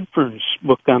Mr. Redfern's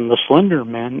book on the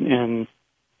Slenderman and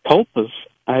tulpas,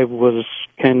 I was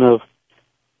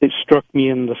it struck me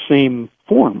in the same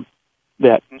form,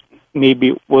 that maybe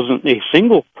it wasn't a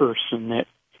single person that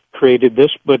created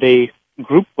this, but a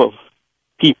group of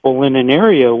people in an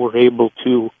area were able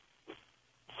to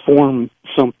form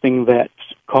something that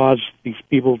caused these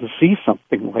people to see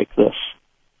something like this.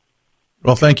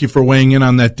 Well, thank you for weighing in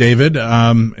on that, David,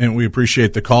 and we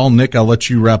appreciate the call. Nick, I'll let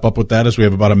you wrap up with that, as we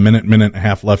have about a minute and a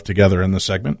half left together in the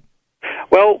segment.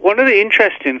 Well, one of the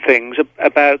interesting things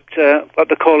about what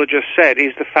the caller just said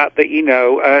is the fact that,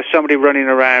 somebody running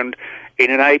around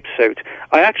in an ape suit.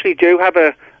 I actually do have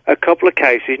a couple of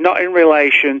cases, not in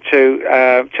relation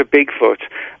to Bigfoot,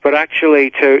 but actually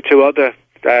to other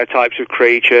types of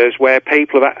creatures where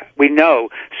we know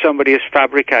somebody has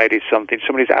fabricated something,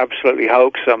 somebody's absolutely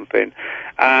hoaxed something,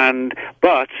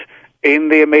 but in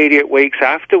the immediate weeks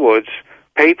afterwards,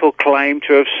 people claim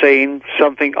to have seen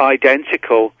something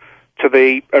identical to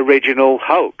the original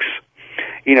hoax,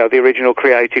 the original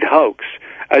created hoax,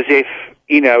 as if,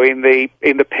 in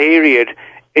the period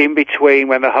in between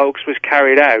when the hoax was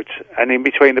carried out and in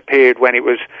between the period when it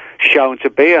was shown to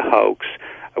be a hoax,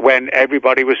 when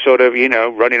everybody was sort of,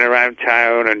 running around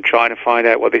town and trying to find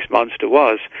out what this monster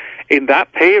was. In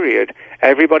that period,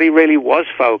 everybody really was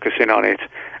focusing on it.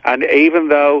 And even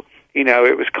though,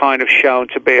 it was kind of shown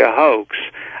to be a hoax,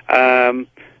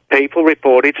 people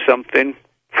reported something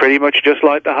pretty much just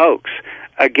like the hoax.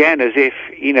 again, as if,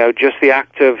 just the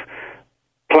act of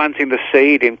planting the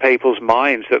seed in people's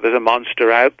minds that there's a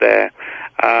monster out there,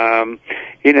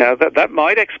 that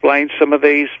might explain some of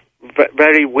these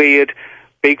very weird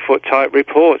Bigfoot-type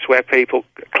reports where people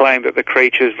claim that the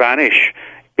creatures vanish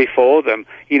before them.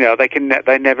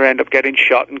 They never end up getting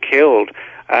shot and killed.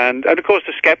 And of course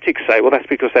the skeptics say, well, that's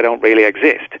because they don't really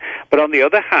exist. But on the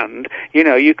other hand,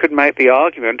 you could make the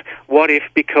argument, what if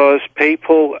because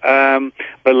people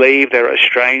believe there are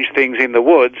strange things in the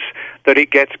woods, that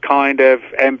it gets kind of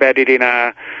embedded in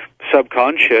our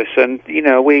subconscious, and,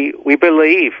 we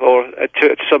believe, or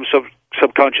to some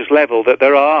subconscious level, that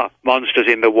there are monsters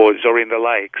in the woods or in the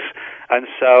lakes. And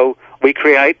so we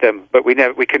create them, but we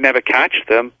can never catch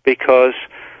them because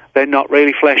they're not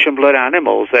really flesh and blood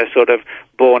animals. They're sort of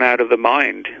born out of the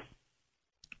mind.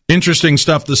 Interesting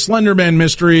stuff. The Slenderman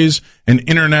mysteries, an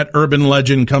internet urban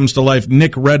legend, comes to life.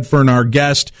 Nick Redfern, our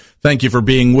guest. Thank you for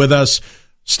being with us.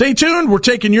 Stay tuned. We're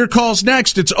taking your calls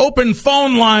next. It's open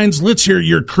phone lines. Let's hear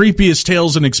your creepiest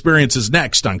tales and experiences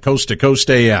next on Coast to Coast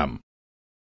AM.